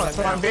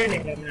 so I'm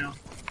banning them now.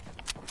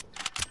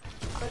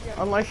 Good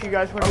Unless you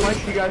guys want to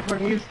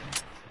use.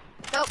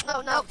 Nope,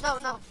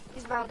 no.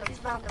 He's bound up.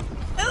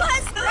 Who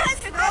has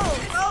the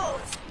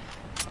gold?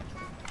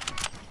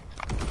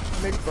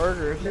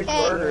 McBurgers.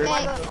 Hey,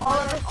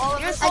 All of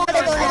I us.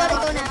 gotta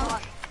go now.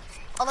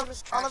 All of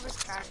us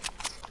trash.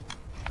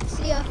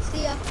 See ya.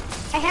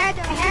 I had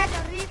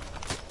to leave.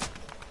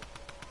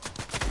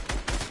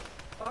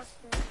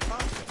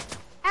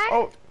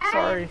 Oh,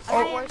 sorry.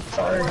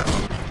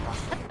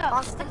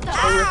 Boston.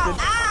 Ow!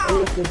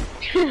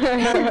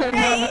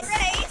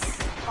 Race.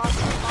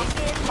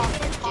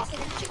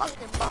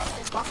 Boston.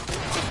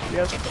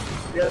 Yes.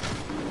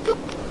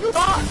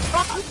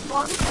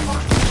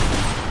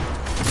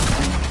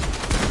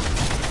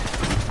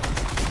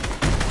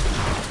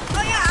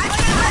 Oh yeah, I'm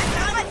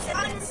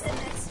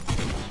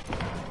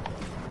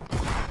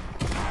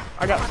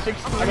I got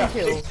 16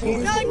 kills.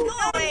 No,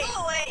 wait.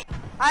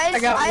 I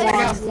got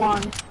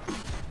one.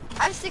 I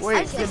have 6.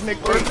 Wait, did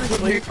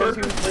McBurgers leave because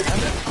he was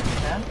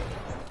dead?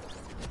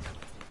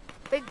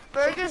 Big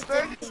Burgers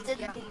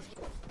didn't leave.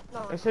 No.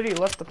 I said he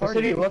left the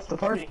party.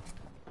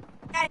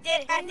 I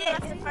did.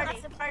 That's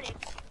the party.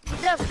 He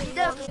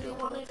definitely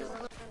wanted to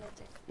run.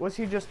 Was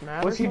he just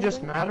mad or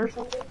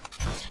something?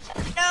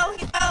 No,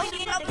 he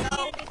needed to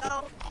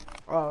go.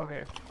 Oh,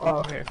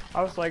 okay.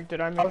 I was like,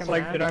 did I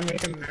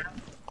make him mad?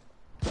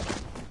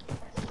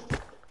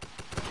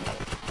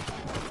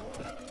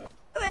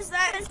 Who is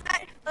that?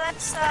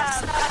 That's Boston.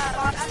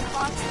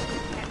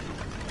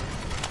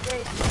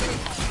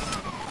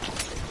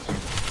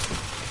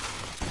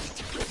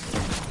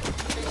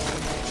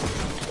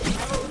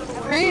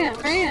 Ran.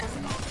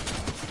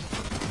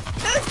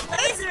 Who's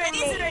lasering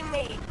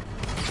me?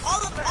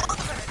 Oliver.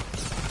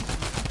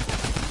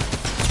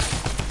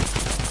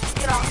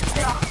 Get off.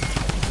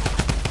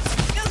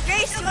 Yo,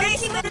 Grace, you wanna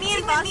team with me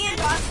and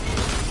Boston?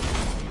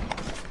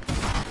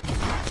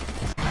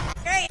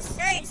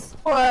 Grace.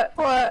 What?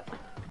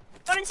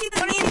 Wanna team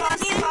with me and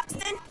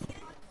Boston?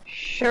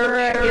 Sure,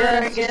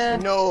 I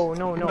guess. No,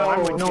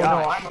 I'm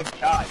with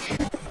Josh.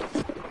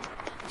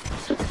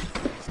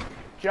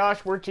 Josh,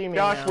 we're teaming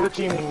now.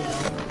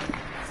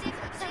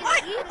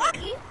 What?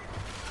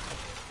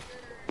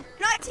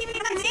 Not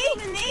teaming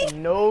with me?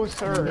 No,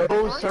 sir.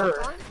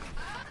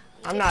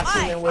 I'm not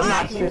teaming with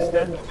my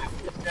sister.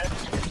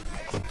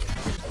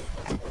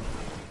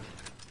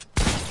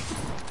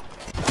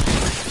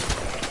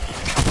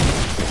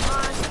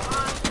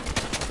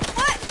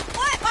 What?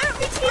 Why aren't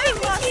we teaming,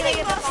 Boston?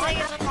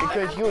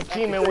 Because you're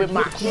teaming with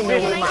my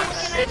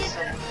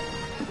sister.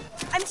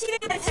 I'm teaming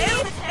with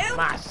who?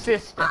 My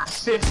sister.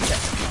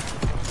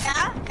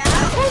 Yeah?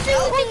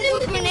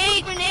 Who's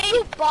grenade?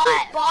 You bot.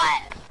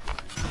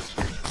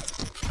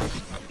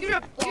 You're a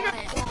bot.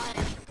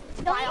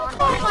 Don't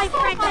call my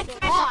friend a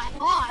bot.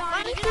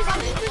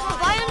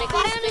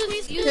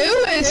 Who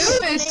is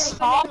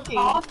talking? I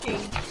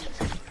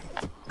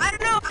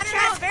don't know.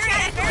 Chat's very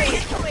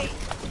echoey.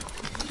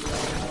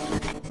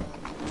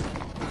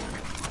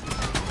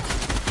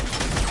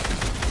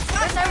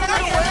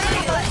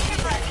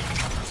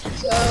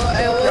 So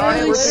I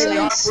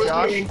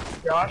literally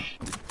Josh.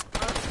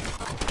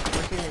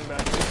 We're teaming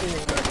back.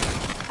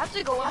 I have to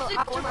go.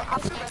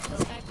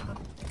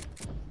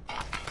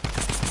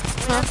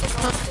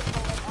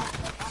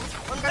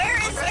 Where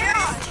is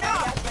Josh?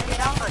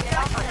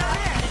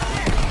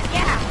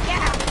 Yeah.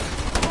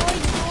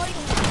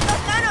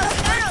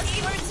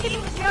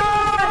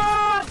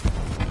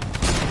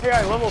 Hey, I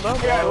leveled up.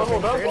 I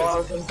leveled up.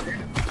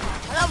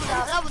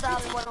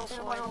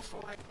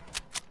 104.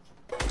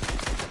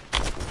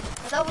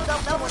 Doubled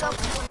up.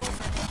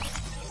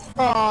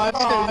 Oh,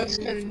 that's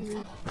good.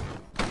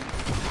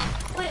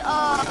 Wait,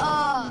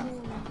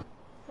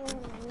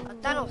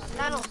 Thanos.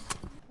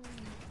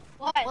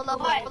 What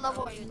level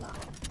are you now?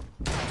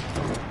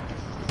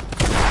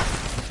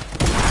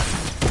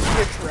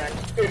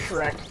 Fish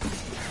wrecked.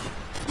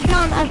 I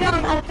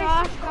found a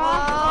Josh. Oh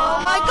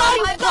my god,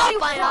 you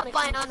got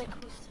bionic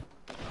boost.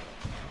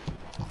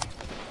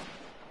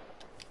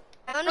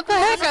 What the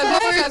heck? I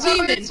thought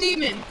we were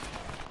teaming.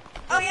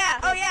 Oh yeah.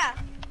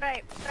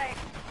 Right.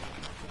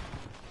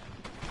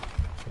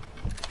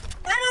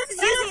 Thanos is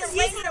using his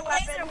laser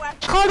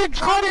weapon.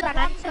 Carter,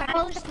 I'm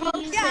supposed to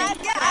use Yeah, it.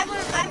 I'm one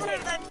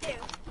of them too.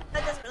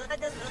 That doesn't really.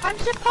 I'm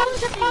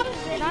supposed to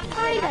use it. I'm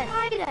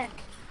hiding.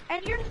 And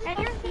you're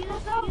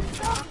so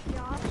Josh.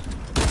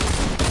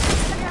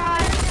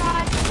 God.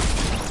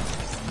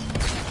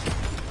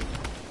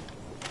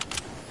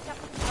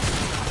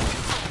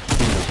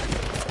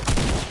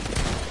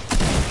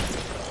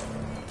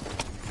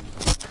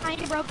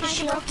 Kinda broke the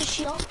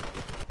shield.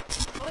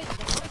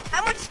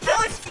 How much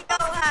kills do you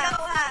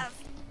have?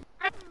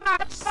 I'm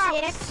about 6.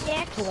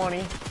 20.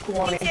 Me too.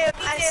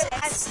 I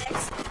have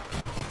 6.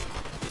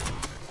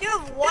 You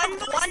have one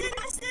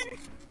Boston?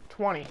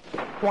 20.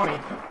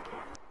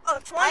 Oh,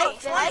 20. I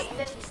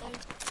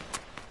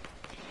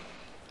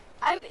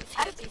have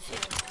 52.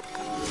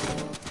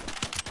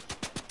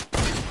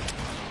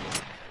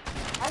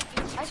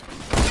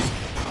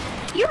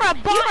 You're a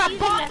bot.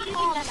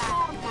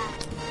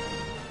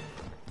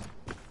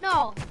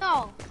 No.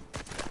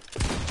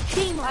 I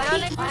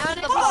own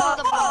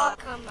the ball.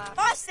 Come back.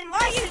 Boston, why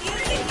are you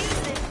using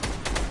it?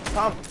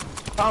 Pump.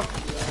 Pump.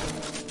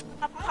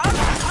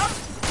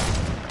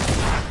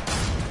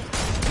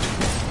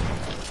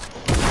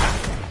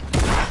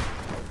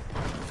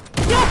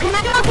 Yo, can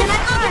I go?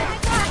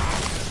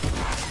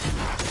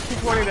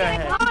 220 to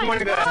head.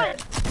 220 to head.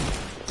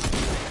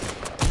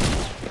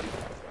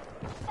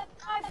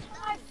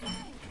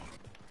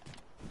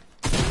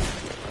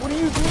 What are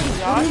you doing,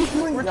 Josh?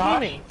 We're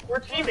teaming. We're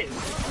teaming.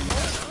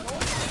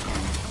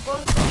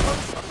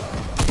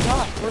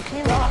 Josh, we're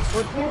teaming.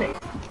 We're teaming.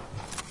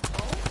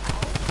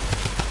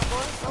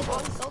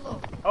 Solo.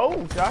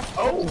 Oh, Josh.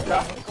 Oh,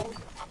 Josh.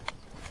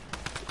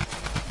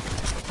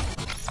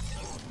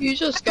 You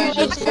just got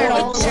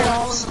all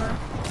over.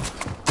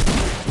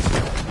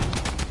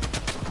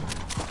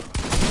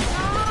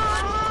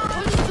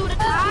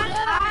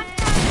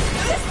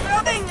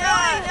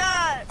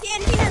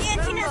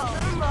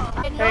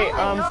 Hey,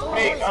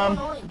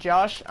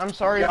 Josh, I'm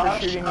sorry for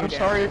shooting you down. I'm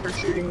sorry for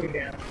shooting you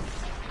down.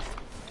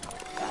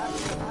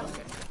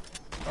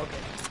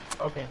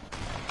 Okay.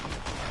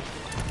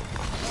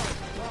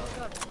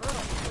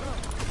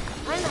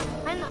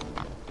 I know.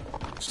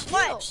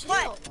 What?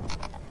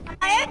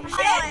 I am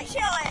chilling.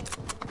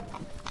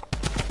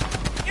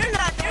 You're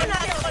not chilling.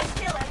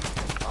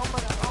 Oh my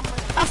god.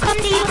 I'll come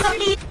to you.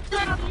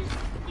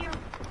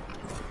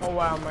 Oh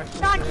wow, my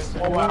sister John, is.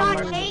 John,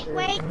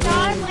 wait,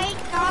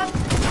 John.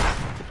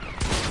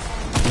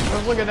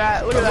 Look at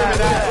that.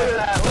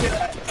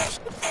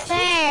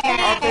 There.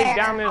 I'll take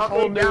down this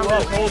whole new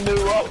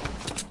up.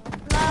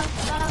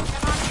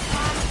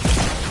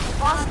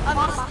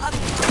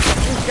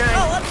 This guy.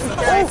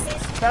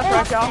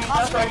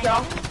 That's right,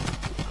 y'all.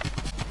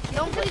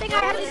 Don't think I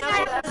have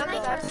to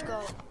let's go.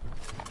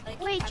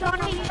 Wait, John,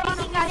 I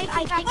think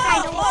I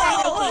know.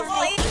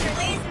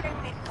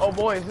 Oh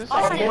boy, is this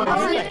Austin,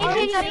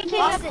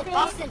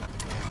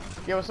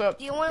 Yeah, what's up?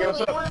 do you want to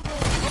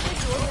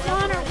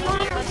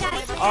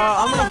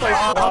I'm gonna play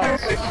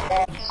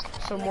squads.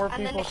 So more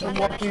people.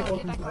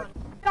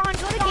 John,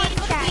 go to game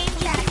chat.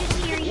 You can just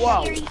hear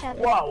each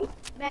other. Wow.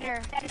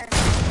 Better.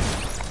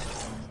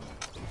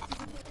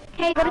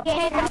 Hey, go to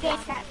game chat,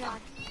 John.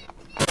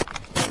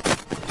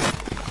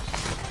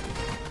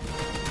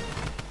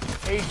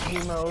 Hey,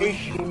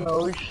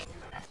 Gmos.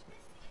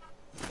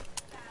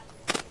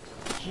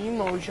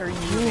 Gmos,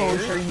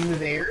 are you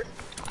there?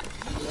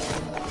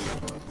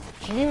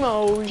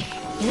 Gmos.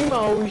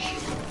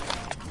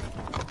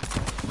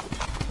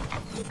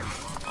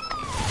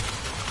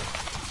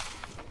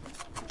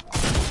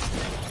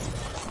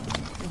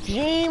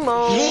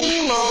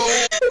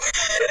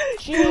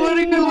 You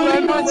wanna go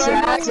run my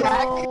stack?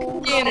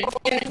 Gannon.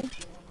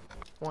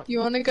 You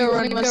wanna go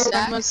run my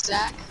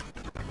stack?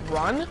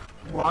 Run?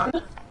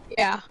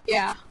 Yeah.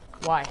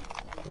 Why?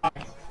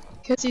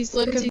 Cause he's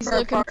looking for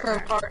a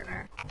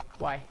partner.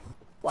 Why?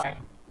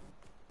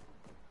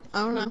 I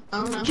don't know.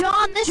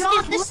 John, this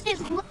is.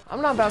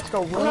 I'm not about to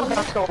go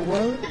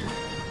run.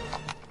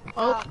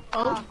 Oh.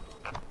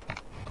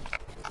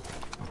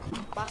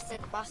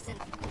 Boston.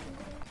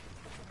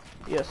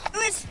 Yes.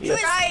 Who's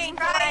trying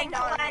to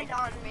land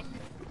on me?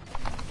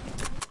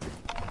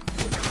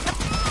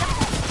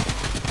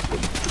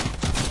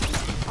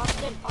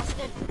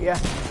 Austin. Yeah.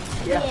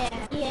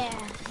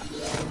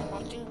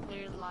 Watching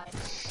clear light.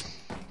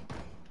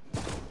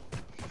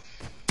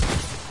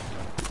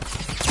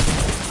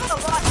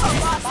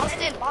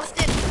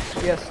 Boston.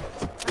 Yes.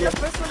 The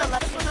first one, the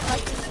last one,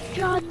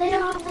 John,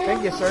 there.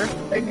 Thank you, sir.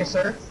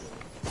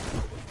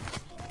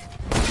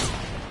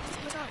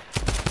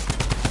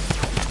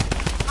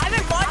 I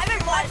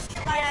haven't watched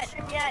the live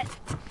stream yet.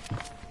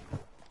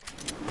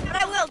 But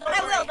I will,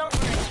 don't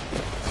worry.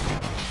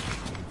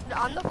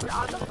 on the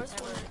first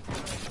one.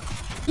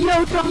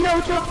 Yo, John.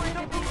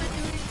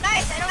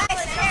 Nice,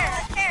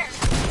 there.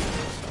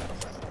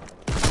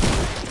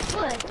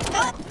 Good.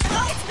 No,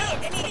 it's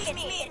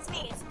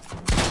me.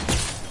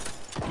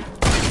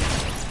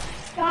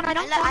 John, I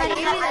don't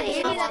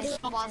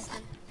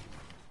Boston.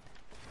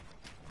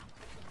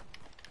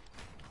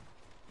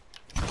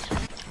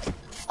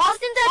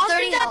 Boston's at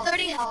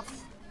 30 health.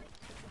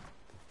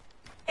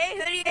 Hey,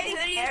 who do you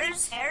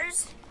cares?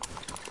 Yes,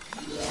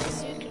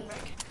 you can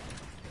wreck.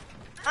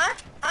 Huh?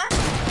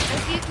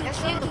 If you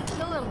can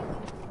kill him.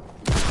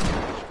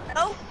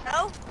 No.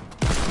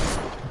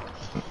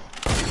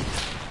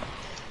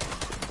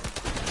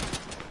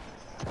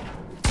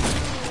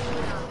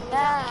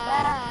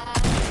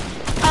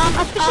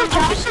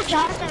 Officer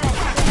John.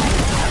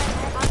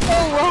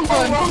 Oh, wrong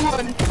one.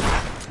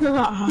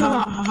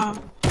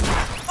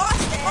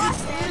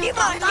 Boston, keep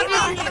on.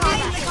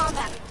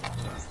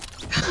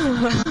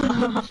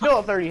 Still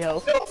at 30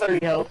 health.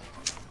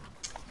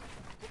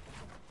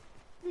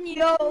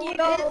 Yo.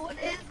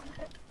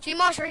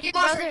 G-Mosh, your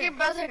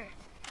brother.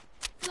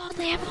 Yo,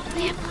 they have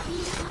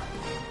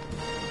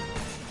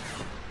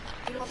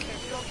You don't care.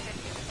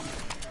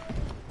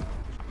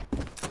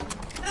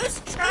 Who's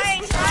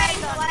trying to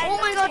land? Oh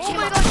my god,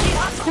 G-Mosh.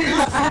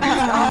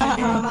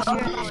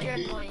 You're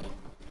annoying.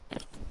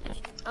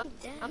 I'm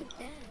dead.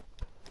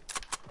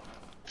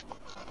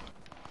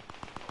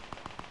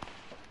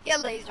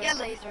 Get laser. Get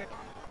laser.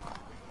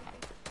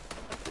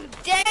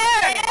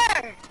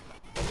 Dare!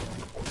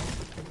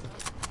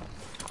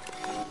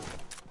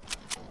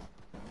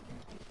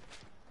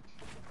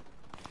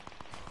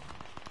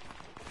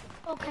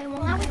 Okay,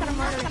 well now we're gonna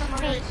murder his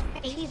face.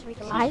 He's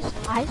realized.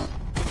 I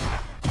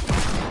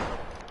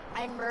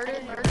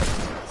murdered.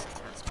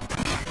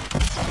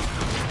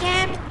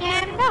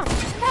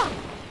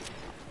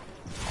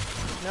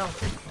 No. No.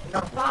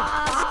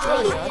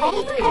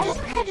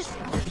 I just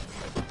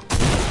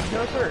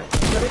No, sir. No,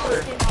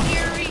 sir.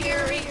 Here.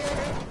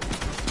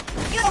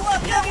 Yo.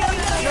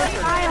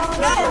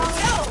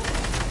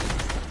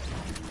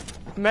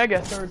 Mega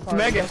third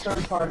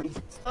party.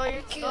 Oh,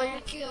 you're cute.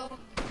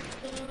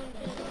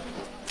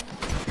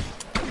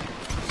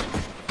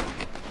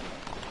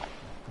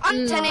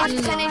 I'm 10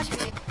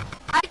 HP.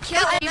 I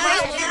killed you.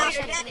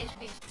 10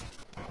 HP.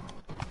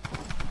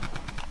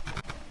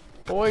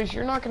 Boys,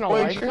 you're not gonna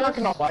like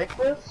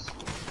this.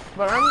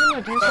 But I'm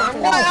gonna do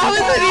something.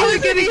 I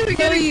was gonna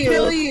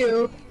kill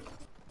you.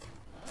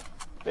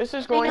 This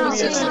is going to be.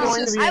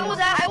 I was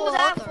at full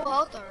health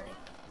already.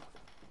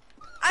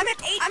 I'm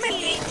at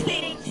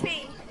 18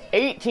 HP.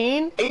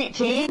 18?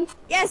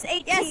 Yes,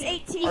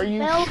 18. Are you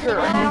build sure?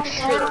 around Are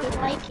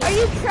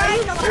you trying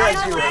to You're lie at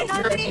zero. on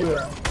You're at me?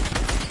 zero.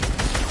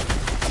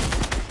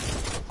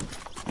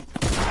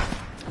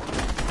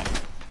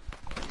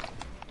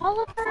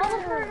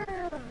 Oliver!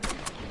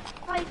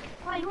 Like,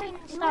 doing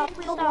stuff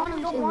we don't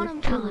want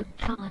him to.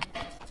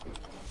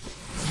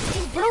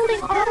 He's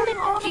building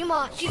all.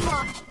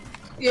 Gmod.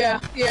 Yeah.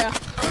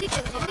 How many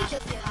kills you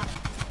have?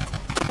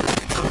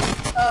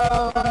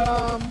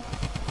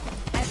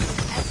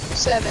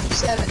 7.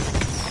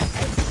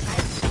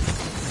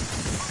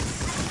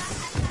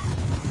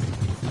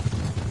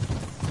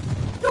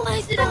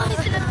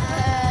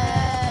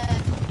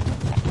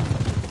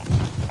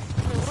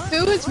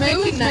 Who is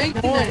making that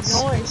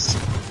noise?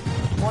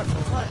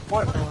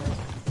 What noise?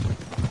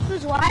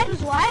 Who's what?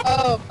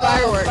 Oh,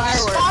 fireworks.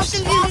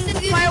 Austin,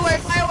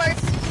 fireworks.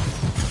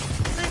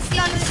 Let's see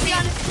on the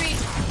street.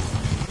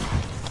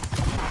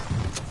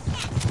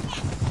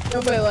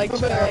 Nobody likes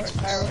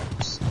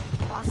fireworks.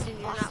 Austin,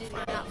 you're not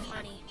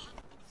funny.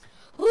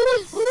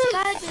 Who's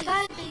guy?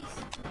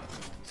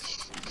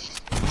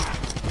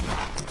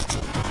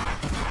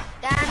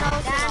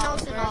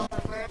 Danos and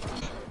Oliver.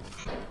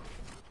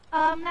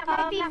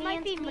 That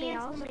might be me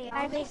and somebody else.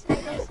 I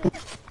basically.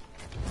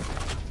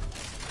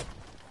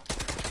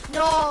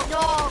 No.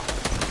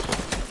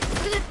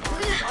 Look at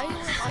this. Are you?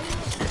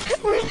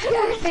 We're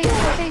scared.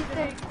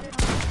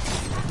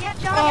 Yeah,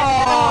 John.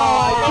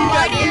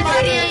 Fighting.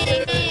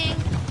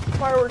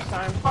 Fireworks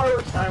time.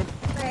 Fighting.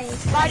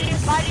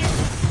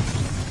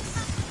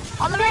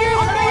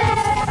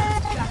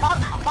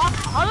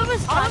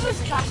 Oliver's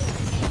trash.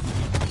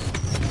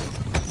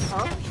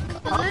 Huh?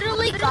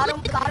 Literally got him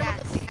with the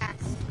pickaxe.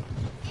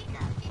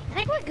 I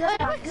think we're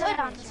good on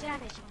this guy.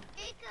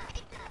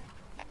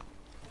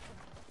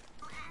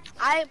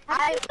 I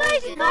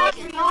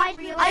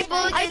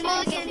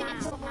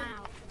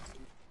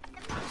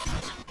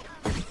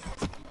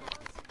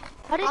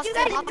What did you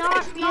guys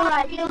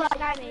not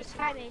realize?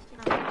 Skybase,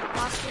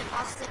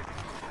 Austin.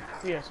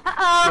 Yes.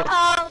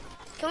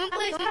 Can we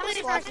play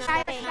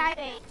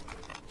Skybase.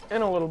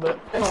 In a little bit.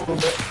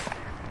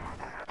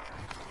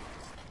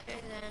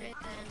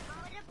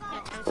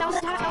 So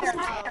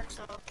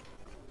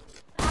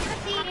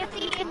see if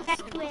we can get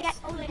to it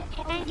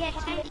and get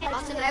to it.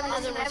 Austin, I have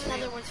another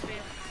one for you.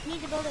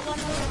 Need to build it one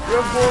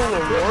You have more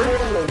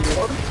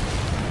reward?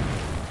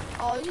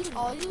 All you.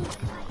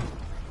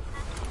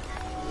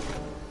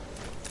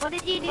 What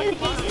did you do?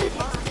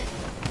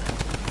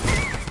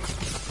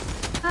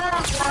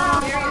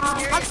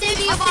 I'm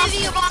saving you,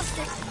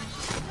 Austin.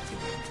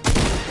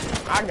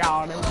 I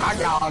got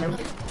him.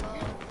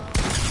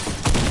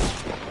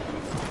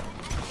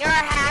 You're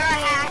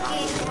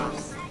hacking.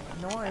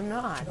 No, I'm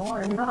not.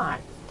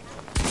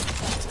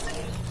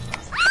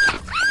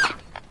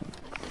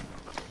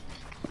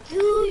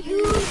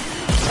 You.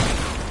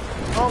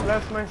 Oh,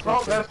 that's my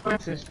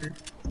sister.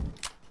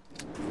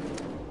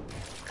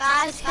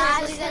 Guys,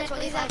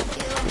 please have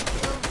kill.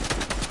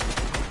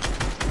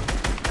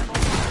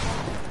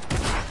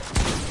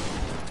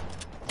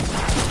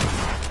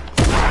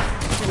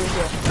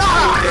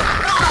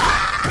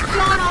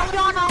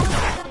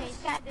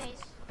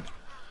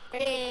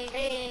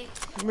 Hey.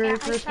 Merry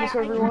Christmas,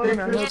 everyone.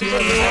 I hope you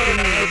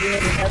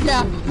have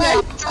Yeah,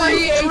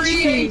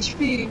 3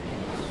 HP.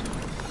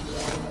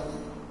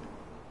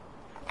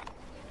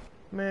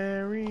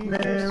 Merry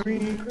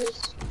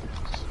Christmas.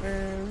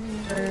 Merry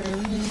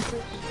Christmas.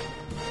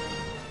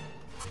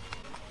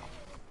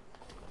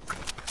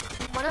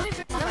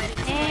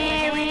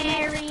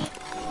 Mary.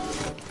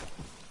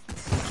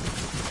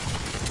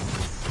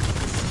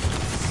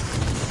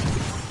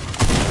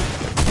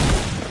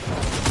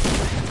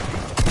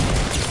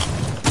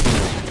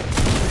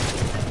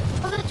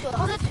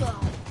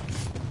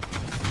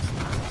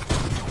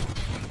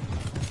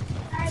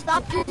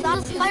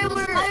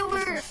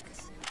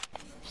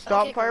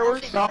 Stop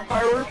fireworks. Stop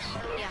fireworks.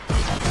 Yeah.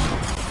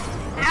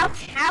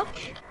 ouch,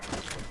 ouch.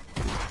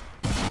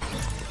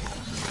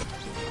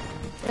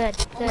 Good,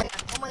 good.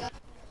 Oh my god.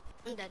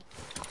 I'm dead.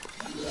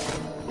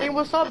 Hey,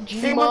 what's up,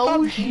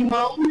 Gmos? Hey,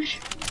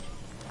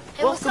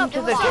 what's Welcome up?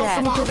 to the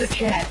chat. Welcome to the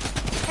chat.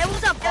 Hey,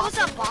 what's up? Hey, what's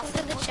up, boss?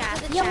 In the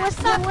chat. Yo,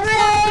 what's up, Ray?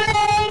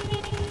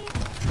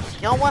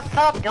 Yo, what's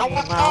up,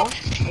 Gmos?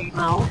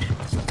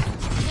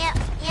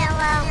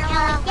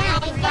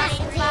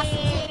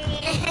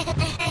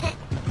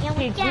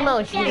 Hey,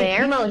 Gmos, you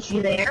there? Gmos,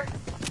 you there?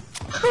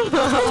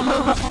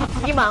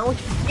 Gmos.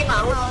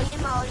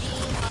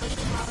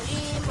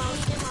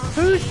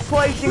 Who's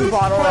placing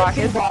bottle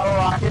rockets?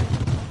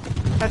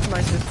 That's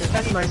my sister.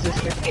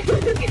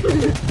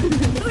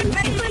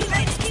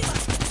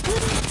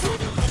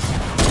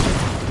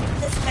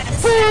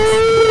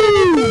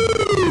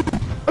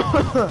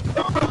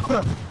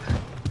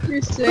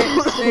 You're sick.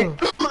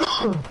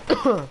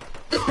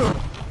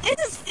 This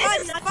is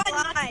fun, not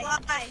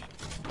fly.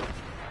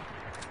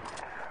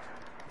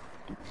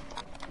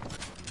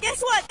 Guess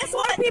what? The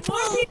more people,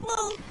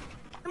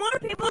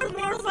 the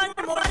more fun,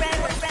 the more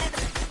better.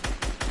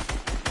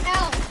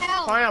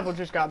 Help. Pineapple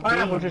just got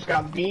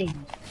beamed.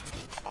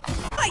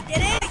 I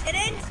didn't.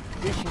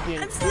 Yes, you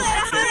did. I'm still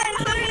at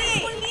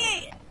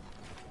 128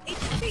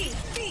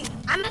 HP.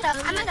 I'm at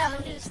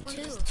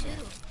 102.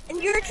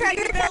 And you're trying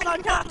to build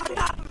on top of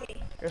me.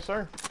 Yes,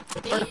 sir.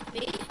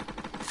 Me?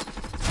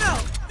 No,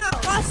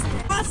 Boston.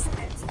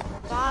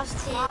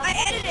 Boston. I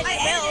edited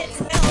build.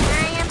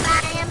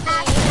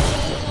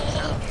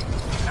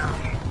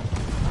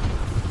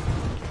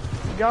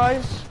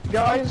 Guys,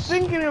 I'm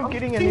thinking of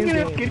getting a new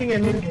game.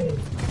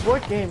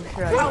 What game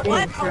should I get?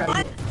 What?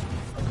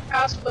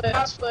 Pass flip.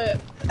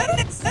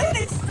 It's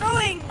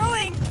throwing.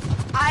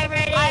 I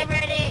read it.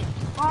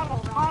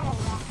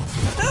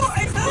 Who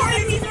is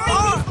throwing these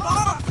balls?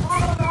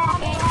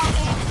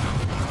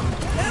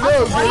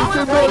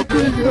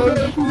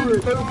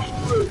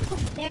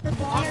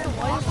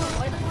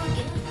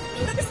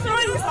 Who's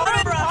throwing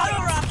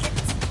auto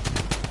rockets?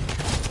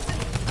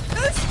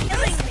 Who's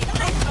killing me?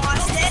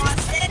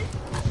 Boston.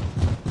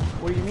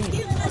 What do you mean?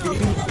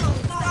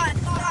 God.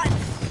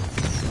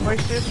 My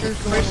sister's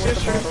the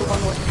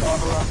one with the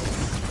bottle rocket.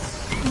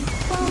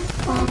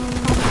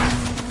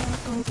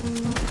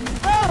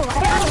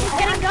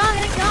 Getting gone.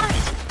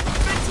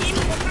 Team.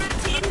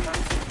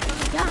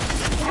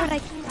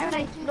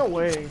 No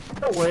way.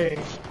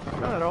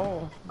 Not at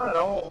all.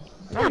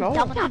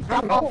 Hop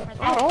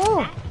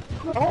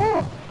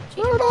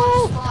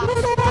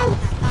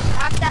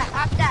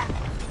that.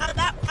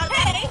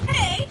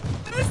 Hey.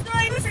 Who's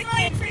throwing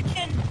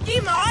freaking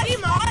Gmod?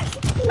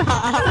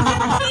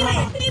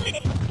 Team it.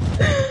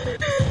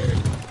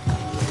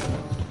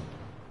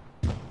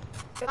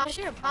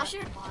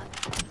 Posture.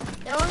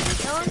 No one's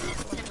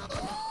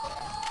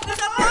There's a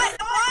bot.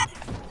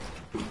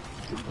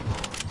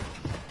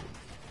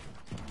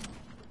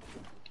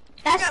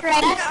 That's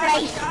right.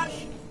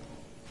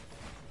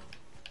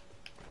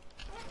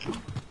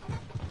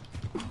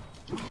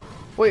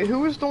 Wait, who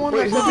was the one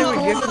that said they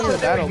would give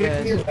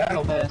me the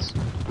battle pass?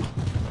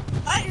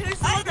 What? Who's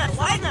doing that?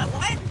 What?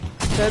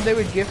 Said they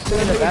would gift me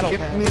the battle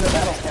pass.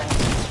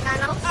 I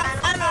don't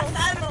know.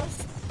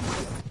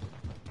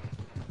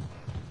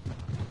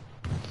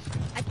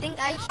 I think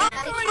I I'm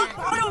throwing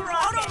auto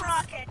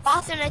rocket.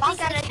 Boston, I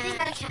think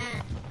I can.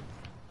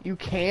 You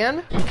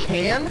can?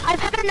 I've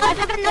had enough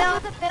of the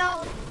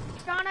build.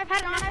 John, I've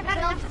had enough of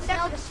the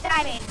build.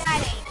 Skybase.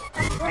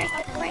 Great.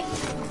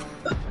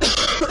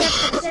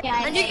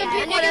 And you can do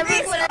whatever.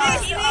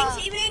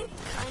 Teaming.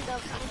 Kind of.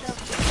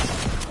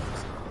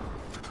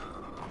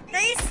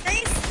 Nice.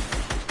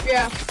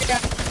 Yeah.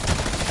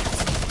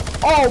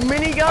 Oh,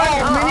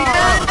 minigun!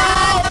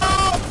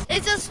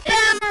 It's a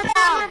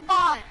spammer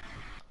bot.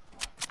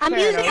 I'm Fair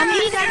using enough.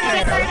 it to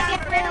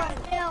get rid of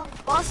the build.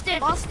 Boston.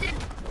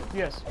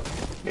 Yes.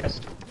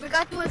 We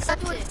got to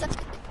accept it.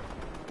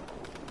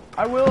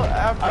 I will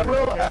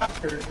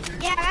after.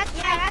 Yeah, that's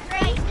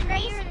right.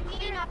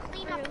 Clean up.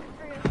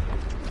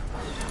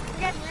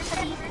 Get rid of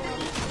these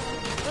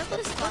builds. What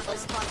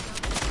is spot?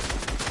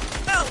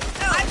 No,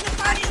 I'm the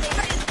party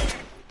leader.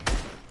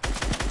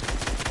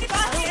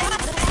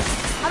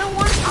 I don't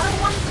want.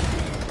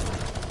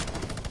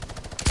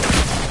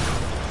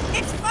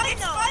 It's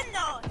fun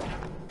though.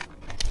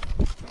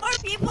 More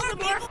people, the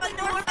more fun,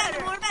 the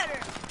more better.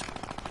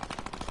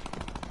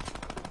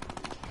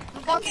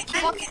 Okay,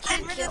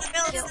 I'm rid of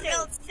the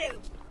builds too.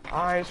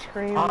 Ice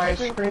cream.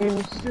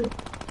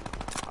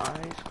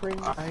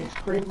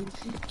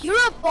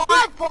 You're a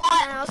bot.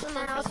 And also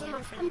my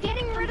friend. I'm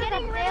getting rid of the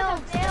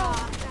build.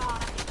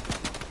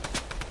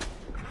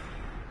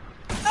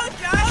 Oh,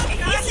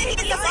 Josh,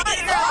 he's a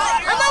liar.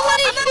 I'm at 1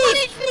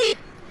 HP.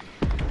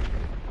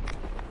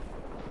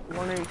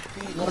 1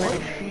 HP.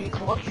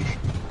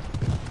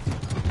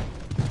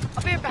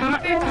 I'll be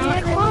back.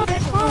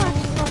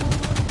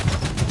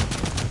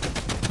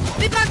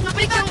 Be back.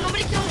 Nobody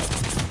kill me.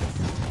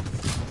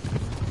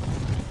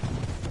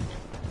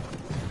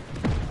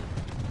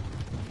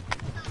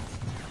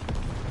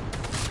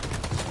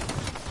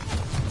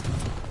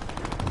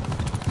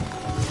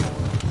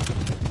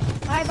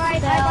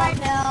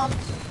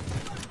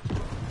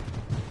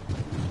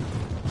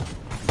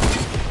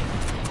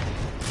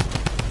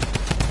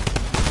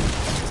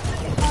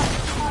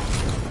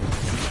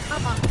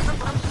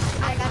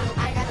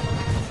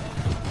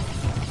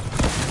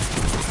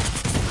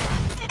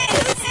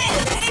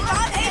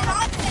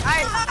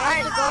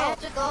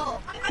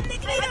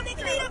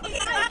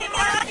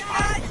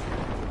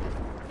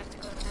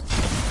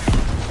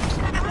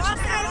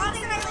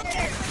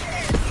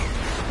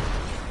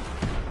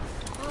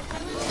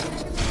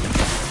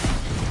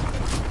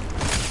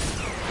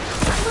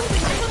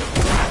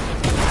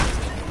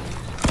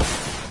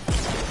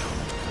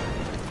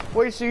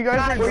 Wait, so you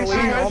guys are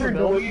deleting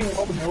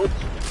all the builds?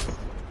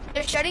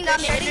 They're shutting down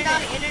the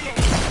internet.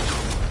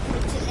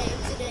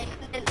 Today.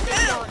 And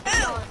they're gone.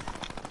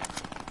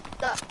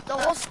 The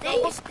whole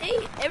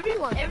state.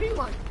 Everyone in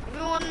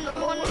the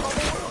whole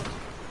world.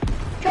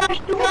 Josh,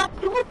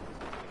 do it.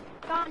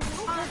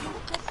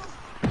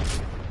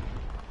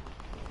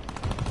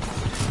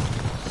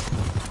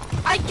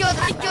 I killed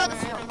the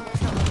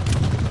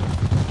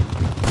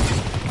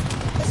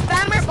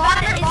spammer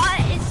bot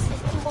is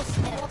almost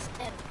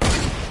dead.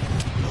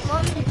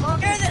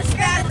 You're the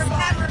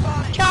spammer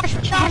bot. Josh,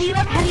 have you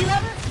ever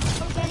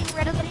getting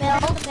rid of the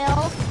build?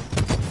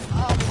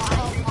 Oh my.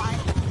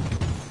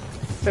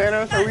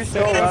 Thanos, are we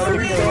still allowed to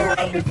go?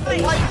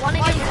 What, you wanna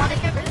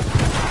get rid of it?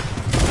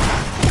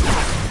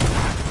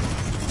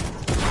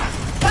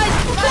 Guys,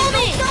 kill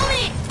me!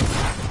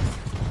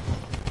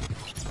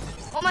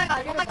 Oh my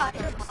god.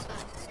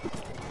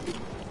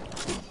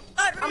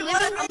 I'm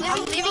leaving.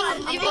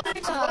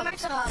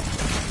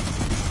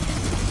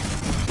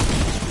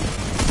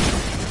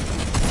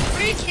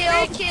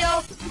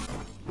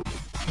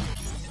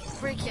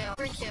 Free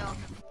kill.